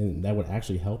 and that would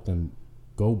actually help them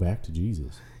go back to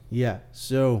Jesus? Yeah.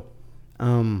 So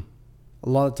a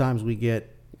lot of times we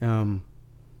get the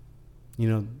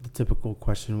typical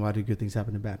question, why do good things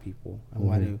happen to bad people? And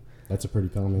why do that's a pretty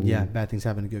common bad things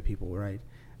happen to good people, right?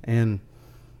 And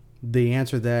the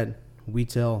answer that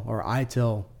I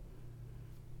tell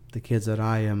the kids that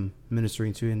I am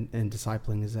ministering to and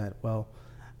discipling is that, well,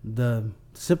 the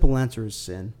simple answer is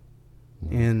sin.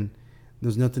 And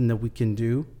there's nothing that we can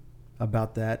do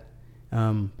about that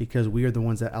because we are the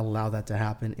ones that allow that to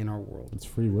happen in our world. It's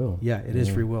free will. Yeah, it is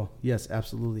free will. Yes,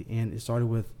 absolutely. And it started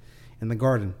with in the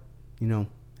garden. Adam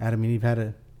and Eve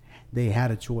had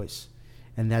a choice,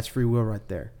 and that's free will right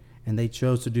there. And they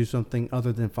chose to do something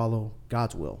other than follow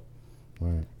God's will.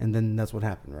 Right. And then that's what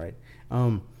happened, right?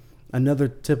 Another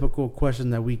typical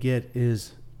question that we get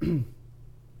is,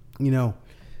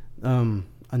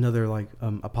 another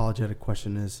apologetic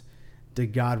question is,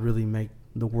 did God really make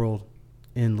the world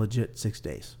in legit 6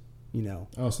 days?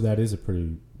 Oh, so that is a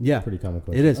pretty common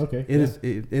question. It is. Okay.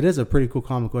 It is a pretty cool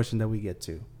common question that we get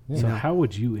to. So how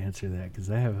would you answer that? Because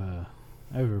I have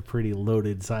I have a pretty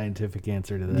loaded scientific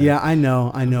answer to that. Yeah, I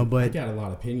know, I but got a lot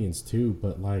of opinions too.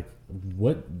 But like,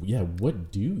 what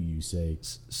do you say?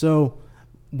 so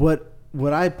what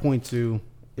I point to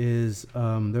is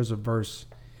there's a verse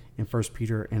in 1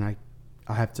 Peter, and I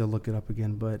have to look it up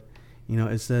again, but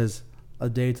it says a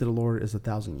day to the Lord is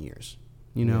 1,000 years.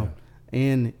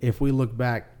 And if we look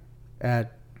back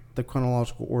at the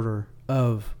chronological order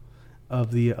of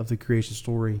the creation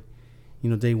story,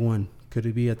 day one, could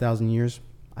it be 1,000 years?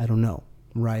 I don't know,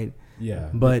 right? Yeah,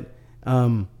 but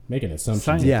making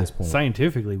assumptions at this point.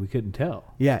 Scientifically, we couldn't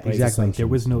tell. Yeah, Right? exactly. There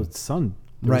was no sun.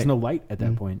 There was no light at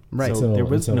that point. Right. So there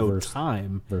was no verse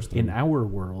time 3. in our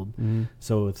world.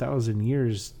 So 1,000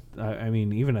 years, I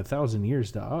mean, even 1,000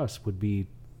 years to us would be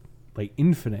like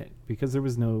infinite because there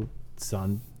was no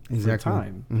sun for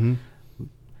time.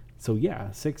 So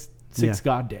yeah, six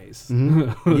God days.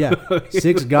 Yeah,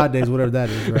 6 God days, whatever that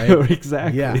is, right?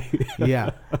 Exactly.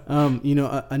 Yeah.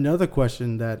 Another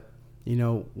question that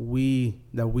we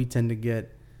tend to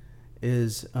get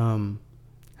is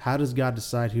how does God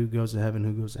decide who goes to heaven,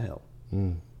 who goes to hell?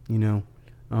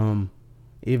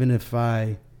 Even if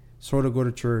I sort of go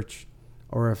to church,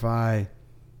 or if I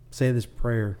say this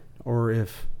prayer, or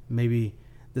if maybe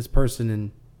this person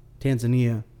in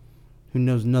Tanzania who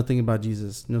knows nothing about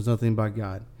Jesus, knows nothing about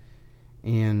God,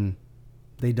 and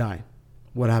they die,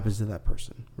 what happens to that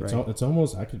person? Right? It's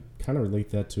almost, I could kind of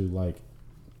relate that to like,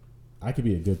 I could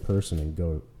be a good person and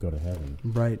go to heaven.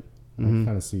 Right. I kind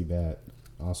of see that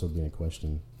also being a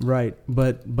question. Right.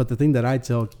 But the thing that I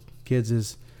tell kids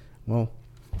is, well,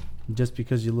 just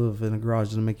because you live in a garage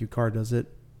doesn't make you a car, does it?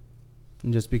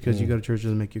 And just because you go to church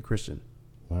doesn't make you a Christian.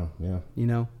 Wow.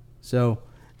 Yeah. So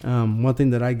one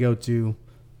thing that I go to,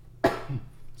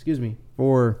 excuse me,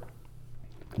 for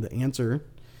the answer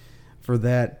for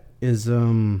that is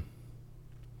in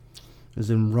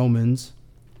Romans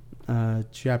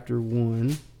chapter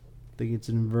 1. I think it's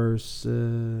in verse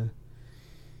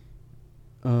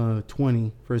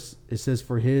 20. First, it says,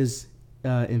 for his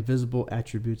invisible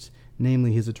attributes,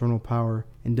 namely his eternal power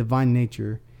and divine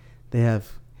nature, they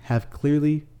have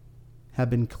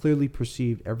been clearly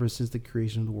perceived ever since the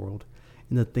creation of the world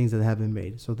and the things that have been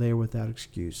made. So they are without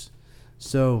excuse.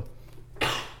 So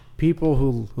people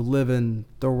who live in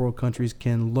third world countries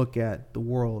can look at the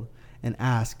world and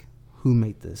ask who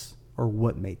made this or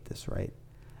what made this, right?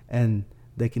 And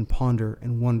they can ponder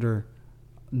and wonder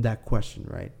that question,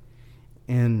 right?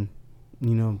 And,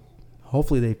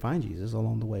 hopefully they find Jesus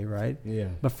along the way, right? Yeah.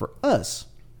 But for us,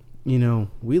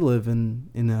 we live in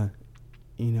a,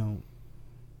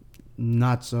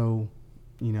 not so,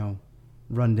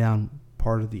 run down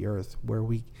part of the earth where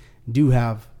we do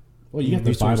have. Well, you got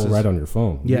the Bible right on your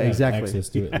phone. Yeah, you have exactly. Access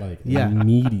to it like Yeah.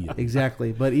 immediately.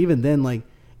 Exactly. But even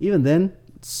then,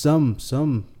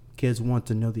 some kids want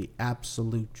to know the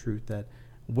absolute truth, that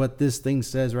what this thing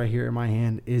says right here in my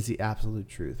hand is the absolute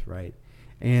truth, right?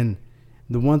 And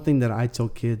the one thing that I tell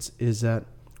kids is that,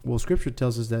 well, Scripture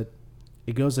tells us that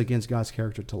it goes against God's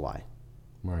character to lie.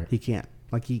 Right. He can't.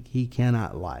 Like he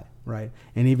cannot lie, right?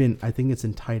 And even I think it's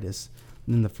in Titus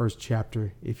in the first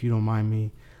chapter, if you don't mind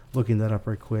me looking that up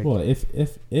right quick. Well,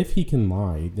 if he can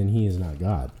lie, then he is not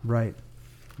God. Right.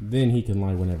 Then he can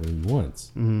lie whenever he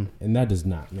wants. And that does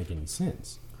not make any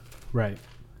sense. Right.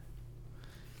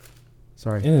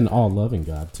 Sorry. And an all-loving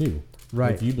God, too.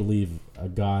 Right. If you believe a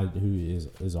God who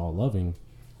is all-loving,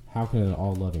 how can an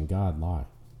all-loving God lie?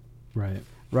 Right.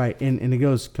 Right. And it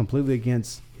goes completely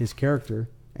against his character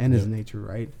and his nature,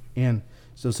 right? And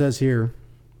so it says here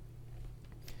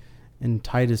in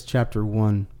Titus chapter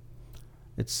 1,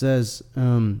 it says,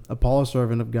 Apollos,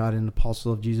 servant of God and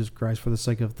apostle of Jesus Christ, for the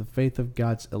sake of the faith of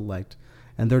God's elect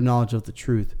and their knowledge of the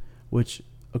truth, which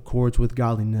accords with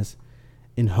godliness,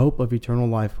 in hope of eternal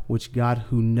life, which God,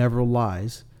 who never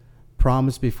lies,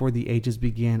 promised before the ages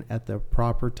began, at the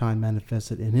proper time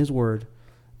manifested in his word,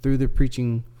 through the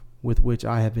preaching with which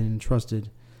I have been entrusted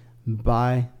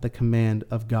by the command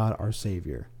of God our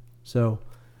Savior. So,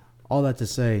 all that to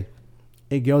say,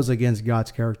 it goes against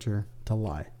God's character to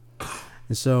lie.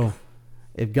 And so,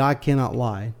 if God cannot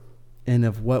lie, and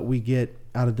if what we get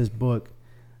out of this book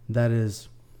that is,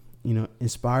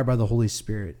 inspired by the Holy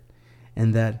Spirit,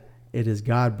 and that it is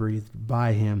God breathed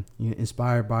by him,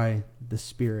 inspired by the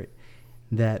Spirit,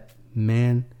 that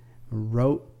man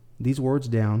wrote these words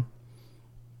down,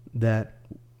 that,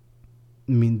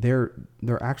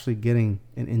 they're actually getting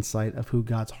an insight of who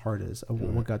God's heart is, of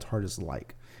what God's heart is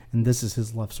like. And this is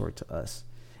his love story to us.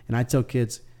 And I tell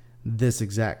kids this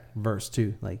exact verse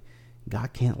too. Like,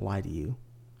 God can't lie to you.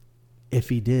 If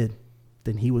he did,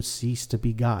 then he would cease to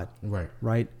be God. Right.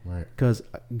 Right? Right. Because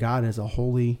God is a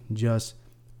holy, just,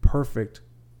 perfect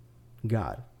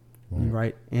God,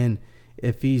 right? And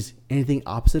if he's anything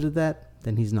opposite of that,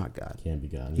 then he's not God. Can't be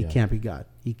God. He can't be God.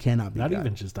 He cannot be Not God.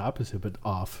 even just opposite, but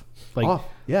off. Like, Off,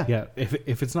 yeah. yeah.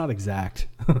 If it's not exact,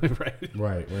 right,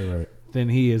 Right. then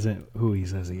he isn't who he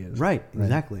says he is. Right,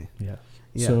 exactly. Yeah.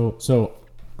 Yeah. So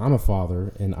I'm a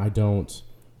father, and I don't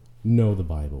know the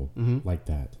Bible Mm-hmm. like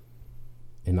that,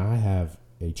 and I have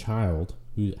a child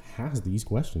who has these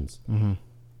questions. Mm-hmm.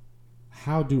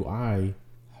 How do I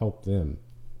help them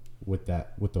with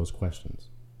those questions?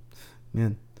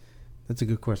 Man, that's a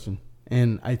good question.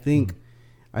 And I think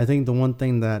the one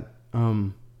thing that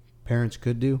parents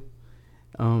could do,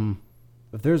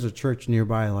 if there's a church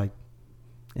nearby, like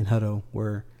in Hutto,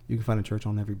 where you can find a church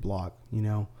on every block,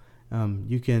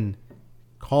 you can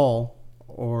call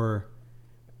or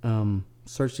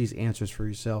search these answers for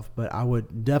yourself. But I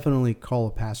would definitely call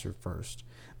a pastor first.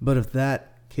 But if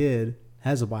that kid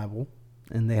has a Bible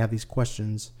and they have these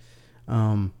questions,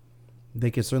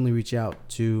 they can certainly reach out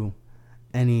to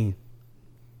any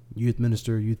youth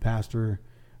minister, youth pastor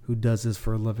who does this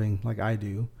for a living like I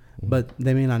do. Mm-hmm. But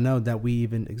they may not know that we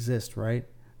even exist, right?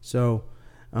 So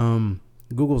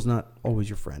Google's not always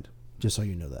your friend, just so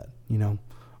you know that,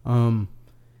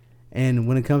 and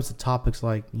when it comes to topics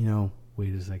like,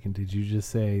 Wait a second. Did you just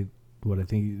say what I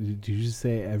think? Did you just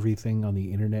say everything on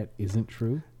the internet isn't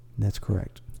true? That's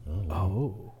correct.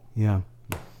 Oh. Yeah.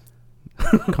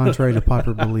 Contrary to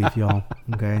popular belief, y'all.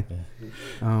 Okay.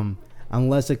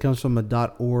 Unless it comes from a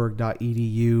 .org,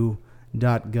 .edu,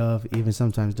 .gov, even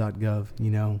sometimes .gov,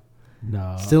 No.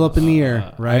 Still up in the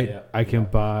air, right? I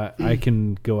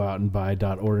can go out and buy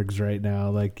 .orgs right now.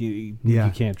 Like you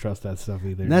can't trust that stuff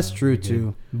either. That's No, true you're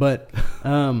too. But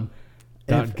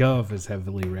 .gov is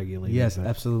heavily regulated. yes, but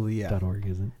absolutely, yeah. .org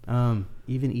isn't.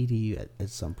 Even edu at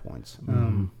some points.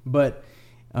 Mm-hmm. But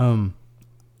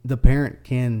the parent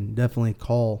can definitely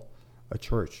call a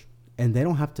church, and they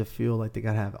don't have to feel like they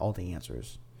gotta have all the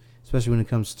answers, especially when it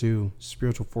comes to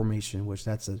spiritual formation, which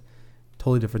that's a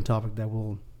totally different topic that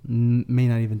we'll may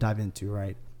not even dive into,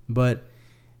 right? But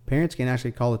parents can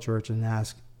actually call a church and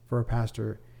ask for a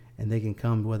pastor, and they can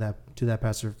come to that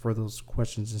pastor for those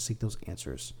questions and seek those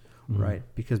answers, right?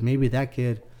 Because maybe that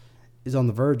kid is on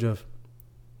the verge of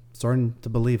starting to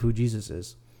believe who Jesus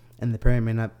is, and the parent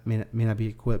may not be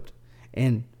equipped.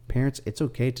 And parents, it's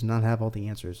okay to not have all the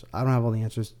answers. I don't have all the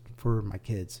answers for my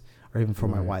kids or even for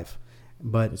my wife.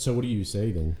 But so what do you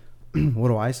say then? what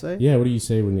do I say? Yeah, what do you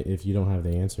say if you don't have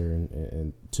the answer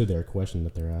and to their question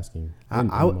that they're asking?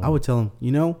 I would tell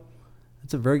them,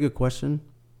 it's a very good question.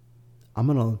 I'm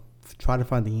going to try to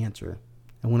find the answer.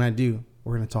 And when I do,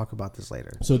 we're going to talk about this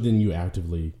later. So then you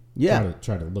actively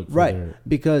try to look for right.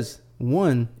 Because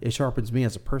one, it sharpens me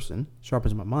as a person,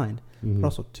 sharpens my mind. Mm-hmm. But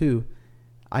also two,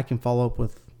 I can follow up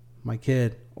with my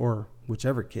kid or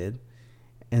whichever kid,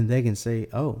 and they can say,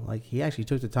 oh, like he actually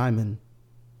took the time and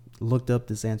looked up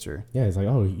this answer. Yeah, it's like,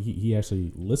 oh, he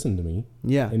actually listened to me.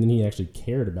 Yeah. And then he actually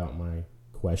cared about my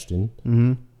question.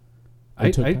 Mm-hmm.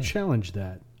 I challenge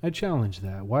that.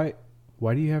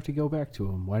 Why do you have to go back to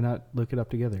him? Why not look it up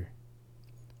together?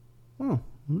 Oh.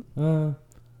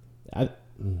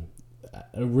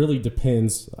 It really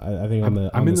depends. I think on the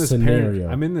this scenario.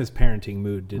 I'm in this parenting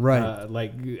mood, right?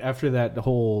 Like after that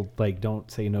whole don't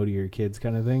say no to your kids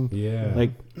kind of thing. Yeah.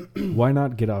 Like, why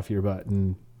not get off your butt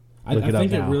and look it up I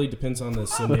think now? it really depends on the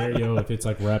scenario. If it's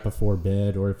like right before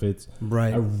bed, or if it's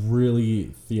right. a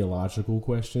really theological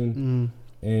question,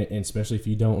 and especially if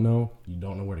you don't know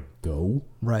where to go.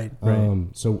 Right.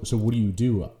 So what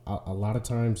do? A lot of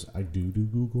times I do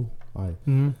Google. I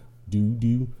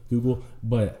do Google,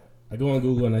 but I go on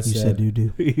Google and You said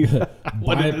do. I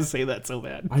wanted to say that so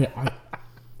bad.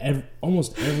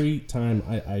 Almost every time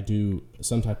I do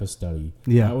some type of study,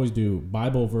 Yeah. I always do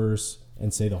Bible verse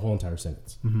and say the whole entire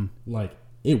sentence. Mm-hmm. Like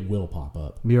it will pop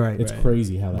up. You're right. It's right.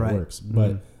 crazy how that right. works.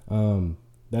 But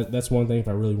that's one thing. If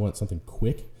I really want something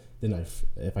quick, then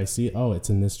if I see it's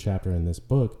in this chapter in this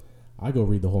book, I go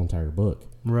read the whole entire book.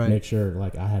 Right. Make sure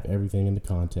like I have everything in the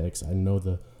context. I know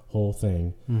the whole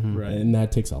thing. Mm-hmm. Right. And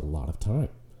that takes a lot of time.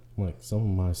 Like some of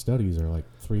my studies are like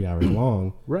 3 hours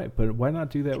long. Right, but why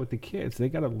not do that with the kids? They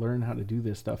got to learn how to do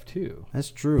this stuff too. That's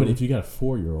true. But if you got a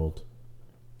 4-year-old,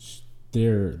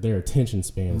 their attention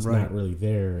span is not really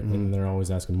there, and they're always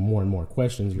asking more and more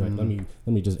questions. You're like, let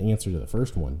me just answer to the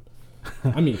first one.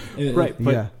 I mean, right?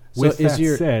 But yeah. with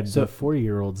that said, the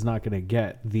 4-year-old's not going to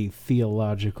get the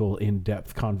theological,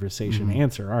 in-depth conversation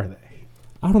answer, are they?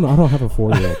 I don't know. I don't have a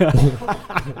 4-year-old.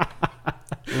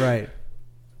 Right.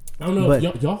 I don't know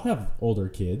if y'all have older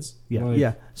kids. Yeah. Like,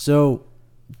 Yeah. So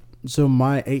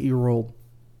my 8-year-old,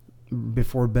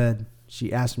 before bed,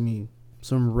 she asked me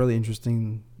some really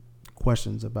interesting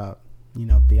questions about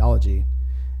theology.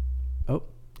 Oh,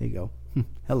 there you go.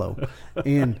 Hello.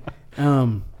 And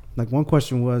like one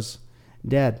question was,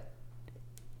 Dad,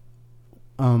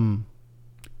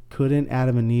 couldn't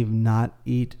Adam and Eve not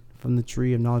eat from the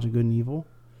tree of knowledge of good and evil?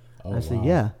 I said,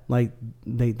 yeah, like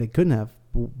they couldn't have,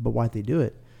 but why'd they do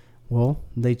it? Well,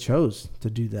 they chose to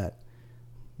do that.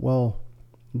 Well,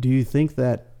 do you think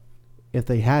that if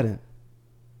they hadn't,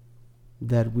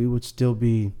 that we would still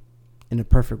be in a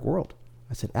perfect world?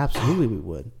 I said, absolutely we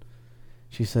would.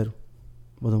 She said,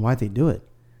 well, then why'd they do it?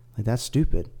 Like, that's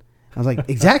stupid. I was like,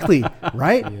 exactly,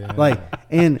 right? Yeah. Like,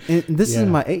 and this is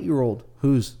my 8-year-old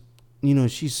who's,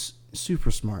 she's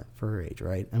super smart for her age,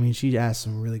 right? I mean, she asked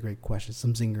some really great questions,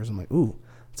 some zingers. I'm like, ooh,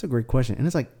 that's a great question. And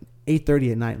it's like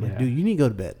 8:30 at night. I'm like, dude, you need to go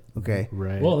to bed, okay?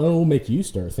 Right. Well, it'll make you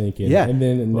start thinking. Yeah. And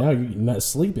then now you're not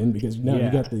sleeping because now you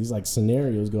got these like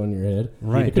scenarios going in your head.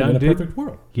 Right. It could have been a perfect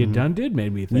world. You done did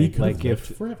made me think, like,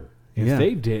 if forever. If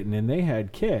they didn't and they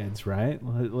had kids, right?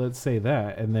 Let's say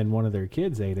that, and then one of their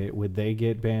kids ate it, would they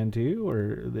get banned too,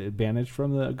 or banished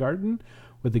from the garden?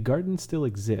 Would the garden still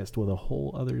exist with a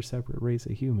whole other separate race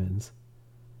of humans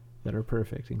that are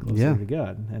perfect and closer to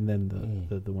God, and then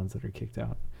the ones that are kicked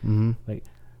out? Mm-hmm. Like,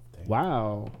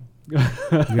 wow.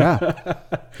 Yeah,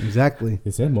 exactly.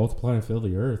 It said multiply and fill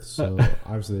the earth, so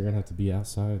obviously they're gonna have to be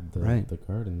outside the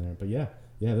garden there. But yeah,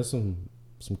 there's some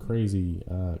crazy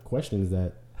questions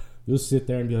that you'll sit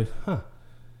there and be like, huh,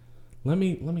 let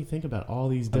me think about all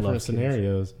these different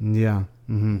scenarios. Yeah.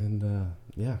 Mm-hmm.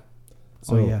 And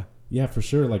so for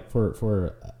sure, like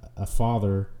for a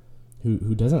father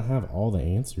who doesn't have all the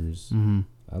answers,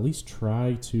 at least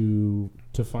try to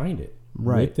find it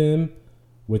with them.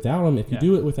 Without them, if you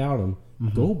do it without them,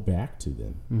 go back to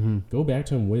them. Go back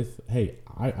to them with, hey,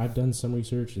 I've done some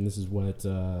research and this is what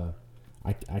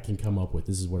I can come up with.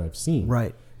 This is what I've seen.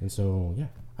 Right. And so,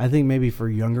 I think maybe for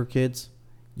younger kids,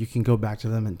 you can go back to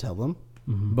them and tell them.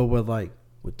 But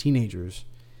with teenagers,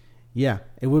 it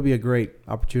would be a great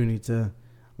opportunity to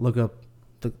look up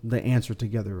the answer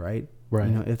together, right?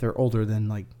 Right. If they're older than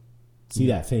like. See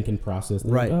that thinking process.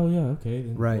 Right. Like, oh, yeah, okay.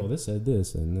 Then, right. Well, this said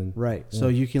this. And then. Right. Yeah. So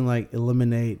you can like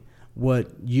eliminate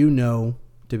what you know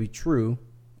to be true,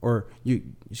 or you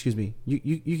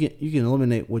can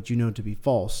eliminate what you know to be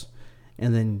false.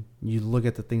 And then you look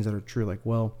at the things that are true, like,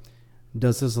 well,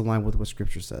 does this align with what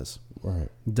Scripture says? Right.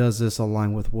 Does this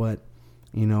align with what,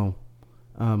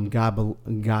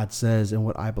 God says and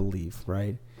what I believe,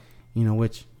 right?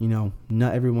 Which,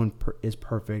 not everyone is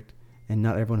perfect and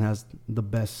not everyone has the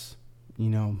best,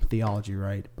 theology,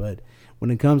 right? But when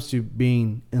it comes to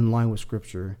being in line with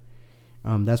Scripture,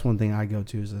 that's one thing I go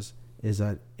to is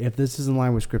that if this is in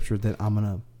line with Scripture, then I'm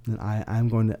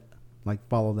going to like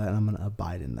follow that and I'm going to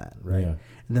abide in that, right? Yeah.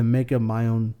 And then make up my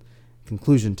own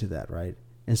conclusion to that, right?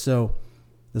 And so,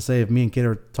 let's say if me and Kid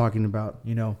are talking about,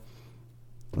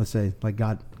 let's say like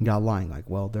God lying, like,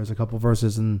 well, there's a couple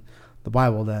verses in the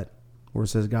Bible where it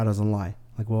says God doesn't lie.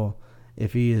 Like, well,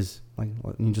 if he is like,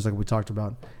 just like we talked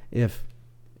about, if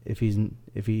he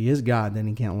is God, then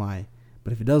he can't lie.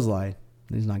 But if he does lie,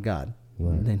 then he's not God.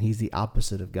 Right. Then he's the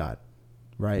opposite of God,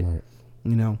 right?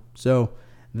 So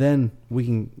then we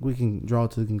can draw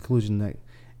to the conclusion that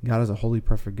God is a holy,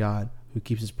 perfect God who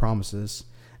keeps his promises.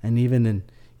 And even in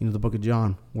the book of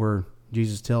John, where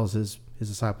Jesus tells his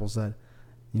disciples that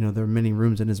there are many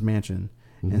rooms in his mansion,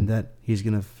 and that he's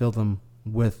going to fill them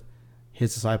with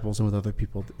his disciples and with other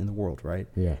people in the world, right?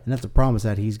 Yeah. And that's a promise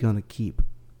that he's going to keep,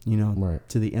 right.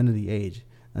 to the end of the age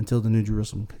until the New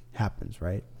Jerusalem happens,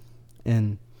 right?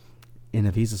 And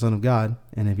if he's the Son of God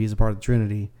and if he's a part of the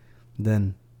Trinity,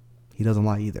 then he doesn't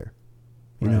lie either.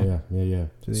 Yeah.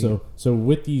 So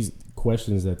with these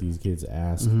questions that these kids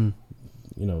ask,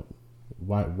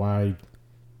 why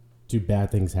do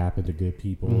bad things happen to good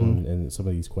people, and some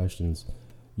of these questions,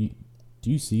 do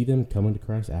you see them coming to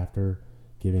Christ after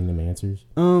giving them answers?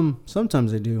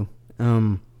 Sometimes they do.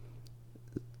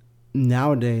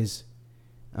 Nowadays,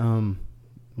 well,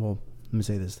 let me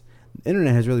say this: the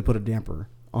internet has really put a damper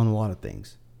on a lot of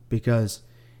things because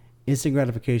instant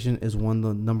gratification is one of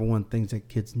the number one things that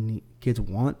kids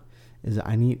want. Is that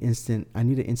I need an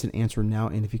instant answer now,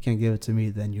 and if you can't give it to me,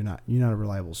 then you're not a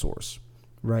reliable source,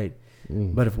 right?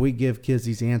 But if we give kids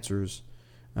these answers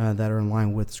that are in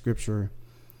line with Scripture,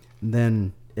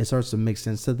 then it starts to make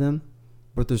sense to them,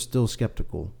 but they're still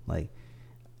skeptical. Like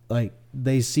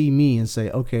they see me and say,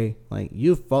 okay, like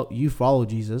you follow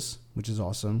Jesus, which is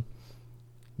awesome.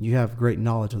 You have great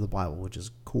knowledge of the Bible, which is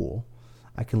cool.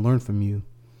 I can learn from you,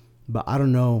 but I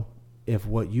don't know if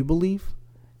what you believe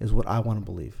is what I want to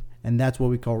believe, and that's what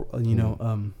we call,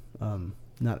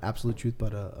 not absolute truth,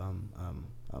 but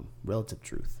relative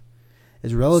truth.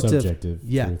 it's relative. Subjective.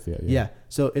 Yeah, truth, yeah.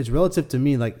 So it's relative to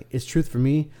me. Like it's truth for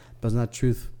me, but it's not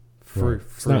truth for. Right.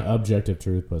 It's not objective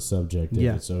truth, but subjective.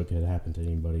 Yeah. So it could happen to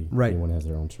anybody. Right. Anyone has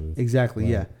their own truth. Exactly.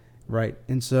 Right. Yeah. Right.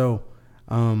 And so,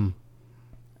 and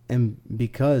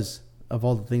because of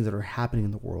all the things that are happening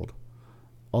in the world,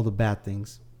 all the bad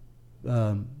things,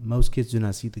 most kids do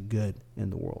not see the good in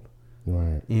the world.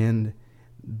 Right. And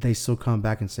they still come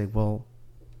back and say, well,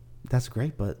 that's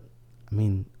great, but I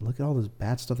mean, look at all this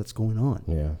bad stuff that's going on.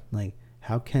 Yeah. Like,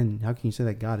 how can you say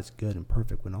that God is good and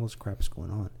perfect when all this crap is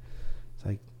going on? It's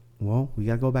like, well, we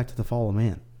got to go back to the fall of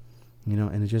man,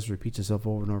 and it just repeats itself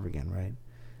over and over again, right?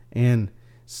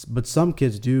 But some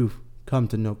kids do come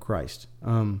to know Christ.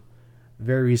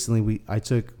 Very recently, we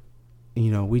took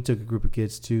a group of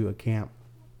kids to a camp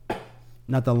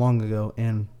not that long ago,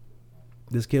 and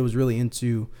this kid was really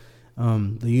into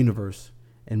the universe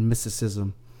and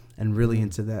mysticism, and really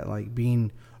into that, like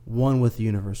being one with the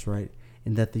universe, right?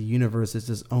 And that the universe is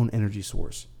its own energy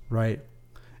source, right?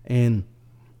 And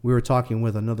we were talking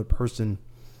with another person,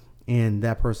 and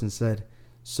that person said,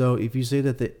 so if you say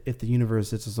that if the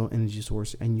universe is its own energy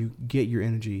source, and you get your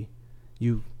energy,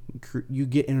 you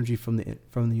get energy from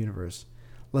the universe.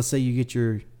 Let's say you get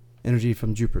your energy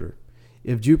from Jupiter.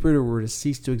 If Jupiter were to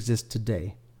cease to exist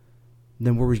today,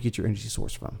 then where would you get your energy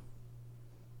source from?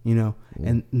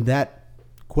 And that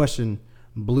question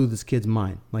blew this kid's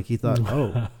mind. Like he thought,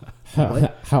 oh,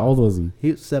 how old was he?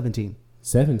 He was 17.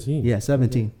 17. Yeah,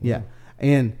 17. Yeah.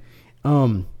 And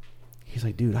he's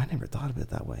like, dude, I never thought of it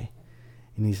that way.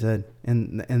 And he said,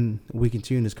 and we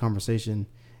continued this conversation,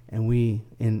 and we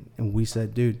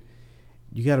said, dude,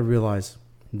 you got to realize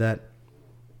that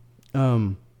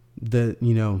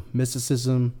the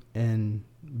mysticism and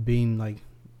being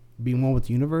one with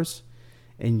the universe,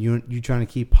 and you trying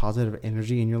to keep positive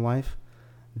energy in your life,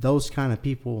 those kind of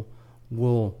people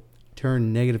will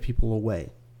turn negative people away.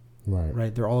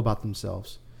 Right. They're all about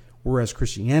themselves. Whereas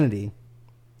Christianity,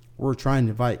 we're trying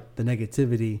to invite the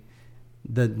negativity,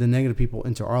 the negative people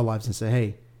into our lives and say,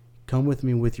 hey, come with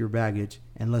me with your baggage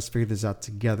and let's figure this out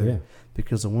together. Yeah.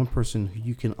 Because the one person who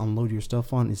you can unload your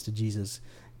stuff on is to Jesus,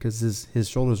 because his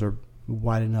shoulders are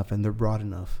wide enough and they're broad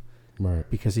enough. Right.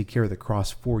 Because he carried the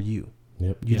cross for you.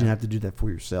 Yep. You didn't have to do that for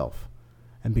yourself.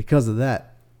 And because of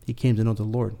that, he came to know the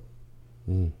Lord.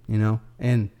 And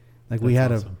like we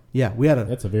had awesome.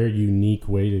 That's a very unique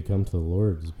way to come to the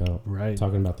Lord. It's about right.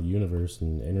 talking about the universe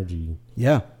and energy.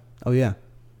 Yeah. Oh yeah.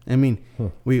 I mean,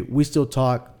 we still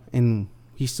talk, and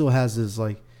he still has his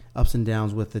like ups and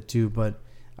downs with it too, but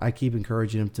I keep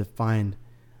encouraging him to find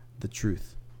the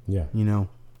truth. Yeah.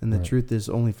 And the truth is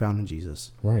only found in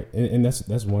Jesus. Right. And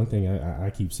that's one thing I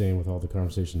keep saying with all the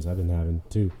conversations I've been having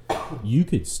too. You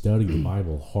could study the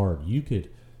Bible hard. You could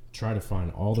try to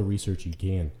find all the research you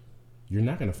can. You're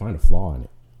not going to find a flaw in it.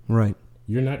 Right.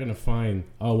 You're not going to find,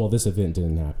 oh, well, this event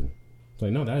didn't happen. It's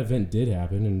like, no, that event did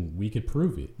happen, and we could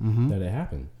prove it, that it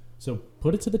happened. So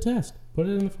put it to the test. Put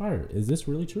it in the fire. Is this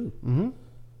really true? Mm-hmm.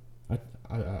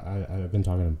 I've been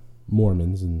talking to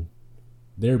Mormons, and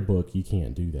their book, you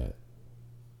can't do that.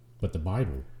 But the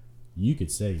Bible, you could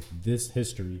say this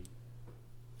history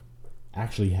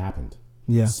actually happened.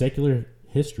 Yeah. Secular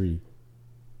history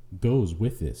goes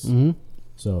with this. Mm-hmm.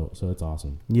 So it's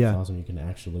awesome. Yeah. It's awesome. You can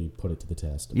actually put it to the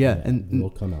test. Yeah. And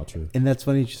it'll come out true. And that's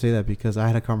funny you should say that, because I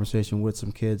had a conversation with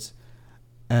some kids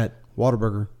at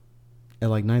Whataburger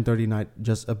at like 9:30 night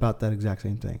just about that exact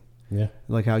same thing. Yeah.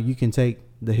 Like how you can take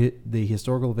the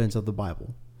historical events of the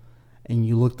Bible and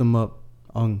you look them up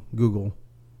on Google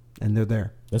and they're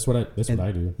there. That's what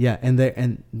I do. Yeah.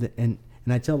 And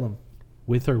I tell them,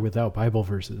 with or without Bible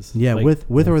verses. yeah, with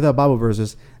or without Bible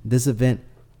verses, this event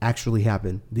actually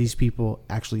happened. These people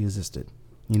actually existed.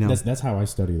 That's how I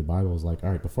study the Bible. Is like,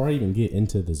 all right, before I even get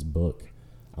into this book,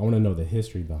 I want to know the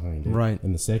history behind it. Right.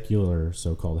 And the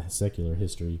so-called secular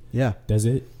history. Yeah.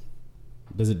 Did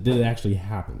it actually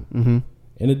happen? Mm-hmm.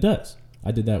 And it does.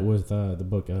 I did that with the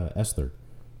book Esther.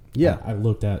 Yeah. I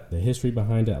looked at the history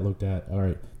behind it. I looked at, all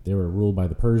right, they were ruled by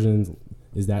the Persians.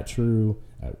 Is that true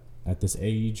at this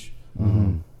age?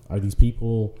 Are these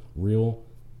people real?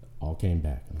 All came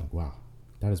back. I'm like, wow,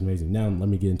 that is amazing. Now let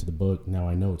me get into the book. Now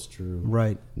I know it's true.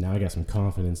 Right. Now I got some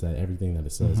confidence that everything that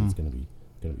it says is going to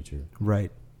be true.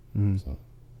 Right. Mm-hmm. So,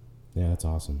 yeah, that's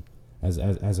awesome. As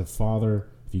a father,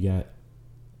 if you got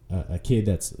a kid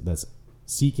that's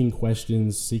seeking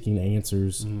questions, seeking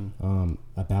answers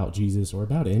about Jesus or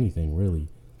about anything really,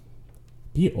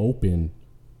 be open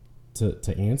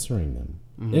to answering them.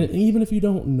 And even if you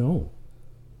don't know,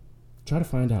 try to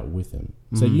find out with him.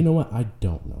 Say, you know what, I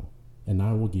don't know, and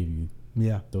I will give you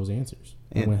those answers.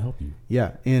 I'm going to help you.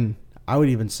 Yeah, and I would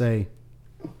even say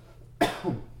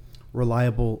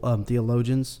reliable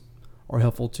theologians are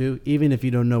helpful too, even if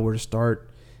you don't know where to start.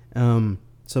 Some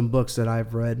books that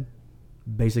I've read,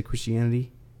 Basic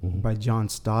Christianity by John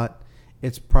Stott.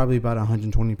 It's probably about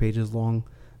 120 pages long,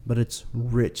 but it's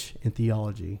rich in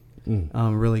theology.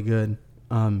 Really good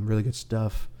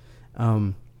stuff.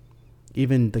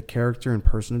 Even the character and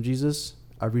person of Jesus.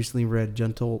 I recently read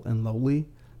Gentle and Lowly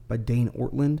by Dane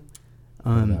Ortland.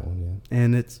 That one, yeah.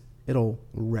 And it'll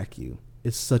wreck you.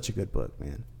 It's such a good book,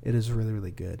 man. It is really,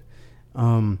 really good.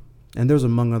 And there's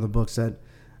among other books that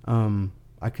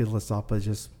I could list off, but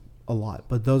just a lot.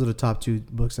 But those are the top two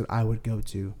books that I would go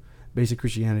to: Basic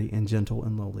Christianity and Gentle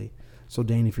and Lowly. So,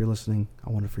 Dane, if you're listening, I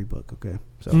want a free book, okay?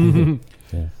 So,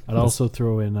 yeah. I'd also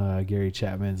throw in Gary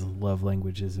Chapman's Love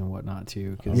Languages and whatnot,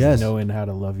 too. Because knowing how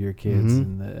to love your kids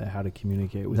and how to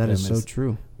communicate with them is so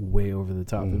true. Way over the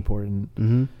top important.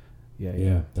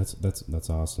 Yeah. That's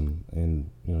awesome. And,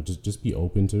 you know, just be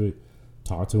open to it.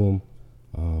 Talk to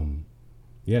them.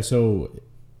 So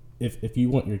if you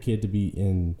want your kid to be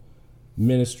in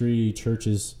ministry,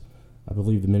 churches, I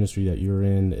believe the ministry that you're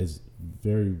in is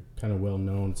very kind of well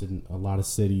known. It's in a lot of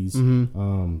cities.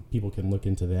 People can look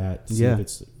into that, see if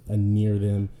it's near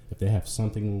them, if they have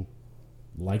something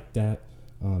like that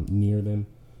near them,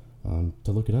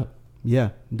 to look it up. Yeah,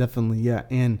 definitely. Yeah.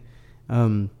 And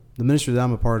the ministry that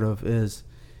I'm a part of is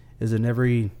in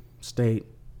every state,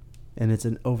 and it's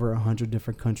in over 100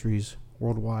 different countries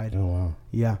worldwide. Oh, wow.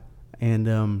 Yeah.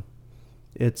 And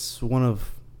it's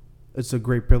a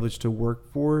great privilege to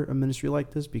work for a ministry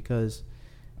like this, because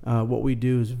what we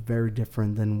do is very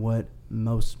different than what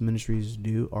most ministries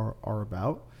do are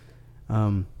about.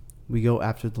 We go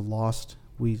after the lost.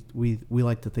 We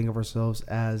like to think of ourselves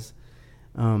as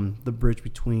the bridge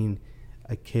between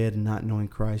a kid not knowing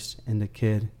Christ and a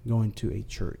kid going to a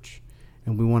church.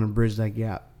 And we want to bridge that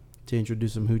gap to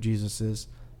introduce them who Jesus is,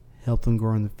 help them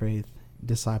grow in the faith,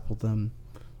 disciple them.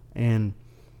 And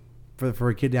for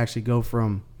a kid to actually go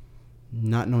from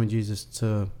not knowing Jesus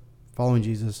to following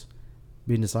Jesus,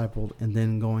 being discipled, and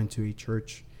then going to a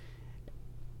church,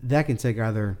 that can take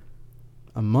either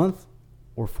a month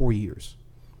or 4 years.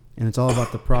 And it's all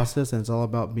about the process, and it's all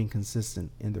about being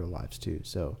consistent in their lives too.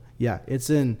 So it's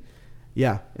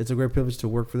a great privilege to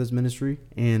work for this ministry,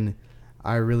 and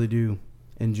I really do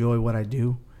enjoy what I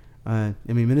do.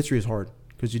 Ministry is hard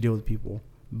because you deal with people,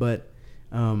 but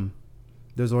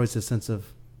there's always a sense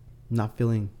of not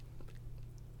feeling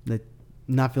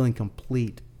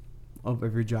complete of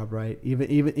every job, right?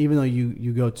 Even though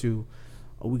you go to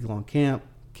a week-long camp,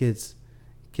 kids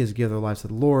give their lives to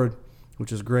the Lord,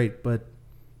 which is great, but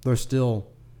there's still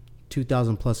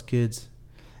 2,000 plus kids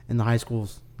in the high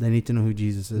schools. They need to know who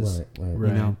Jesus is, right.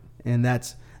 You know? And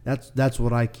that's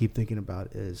what I keep thinking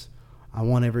about is I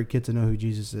want every kid to know who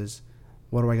Jesus is.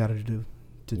 What do I got to do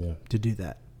to do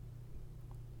that?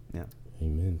 Yeah.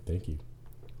 Amen. Thank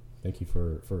you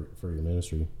for your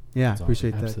ministry. Yeah, that's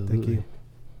appreciate awesome. that. Absolutely. Thank you.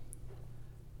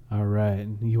 All right.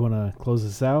 You want to close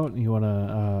this out? You want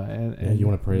to you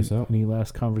want to pray us out? Any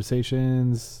last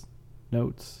conversations,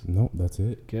 notes? Nope, that's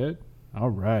it. Good. All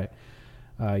right.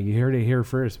 You heard it here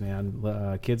first,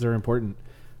 man. Kids are important.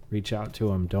 Reach out to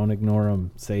them. Don't ignore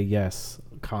them. Say yes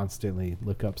constantly.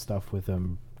 Look up stuff with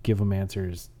them. Give them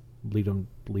answers. Lead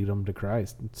them to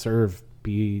Christ. Serve.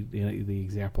 Be the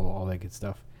example. All that good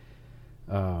stuff.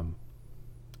 Yeah.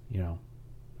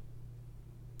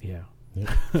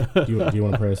 Do you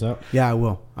want to pray us out? Yeah, I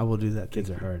will. I will do that. Kids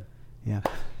are hard. Yeah.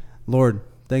 Lord,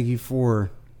 thank you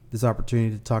for this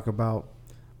opportunity to talk about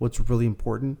what's really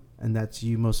important, and that's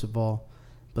you most of all.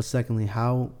 But secondly,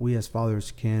 how we as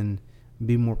fathers can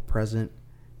be more present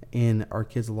in our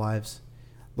kids' lives.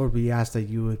 Lord, we ask that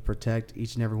you would protect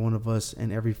each and every one of us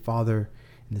and every father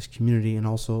in this community, and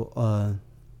also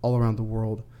all around the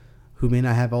world, who may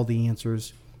not have all the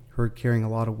answers, who are carrying a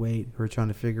lot of weight, who are trying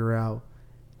to figure out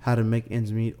how to make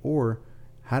ends meet or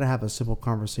how to have a simple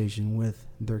conversation with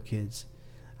their kids.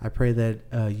 I pray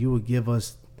that you would give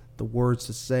us the words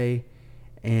to say,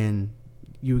 and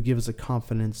you would give us a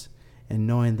confidence in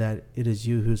knowing that it is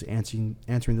you who's answering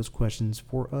those questions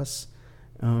for us.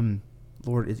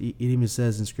 Lord, it even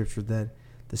says in Scripture that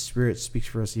the Spirit speaks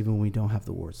for us even when we don't have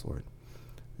the words, Lord.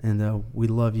 And we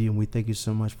love you, and we thank you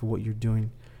so much for what you're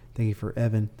doing. Thank you for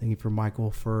Evan. Thank you for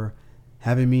Michael for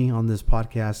having me on this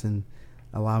podcast and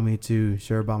allow me to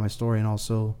share about my story and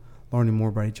also learning more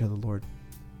about each other, Lord.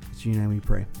 It's in your name we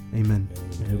pray. Amen.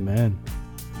 Amen.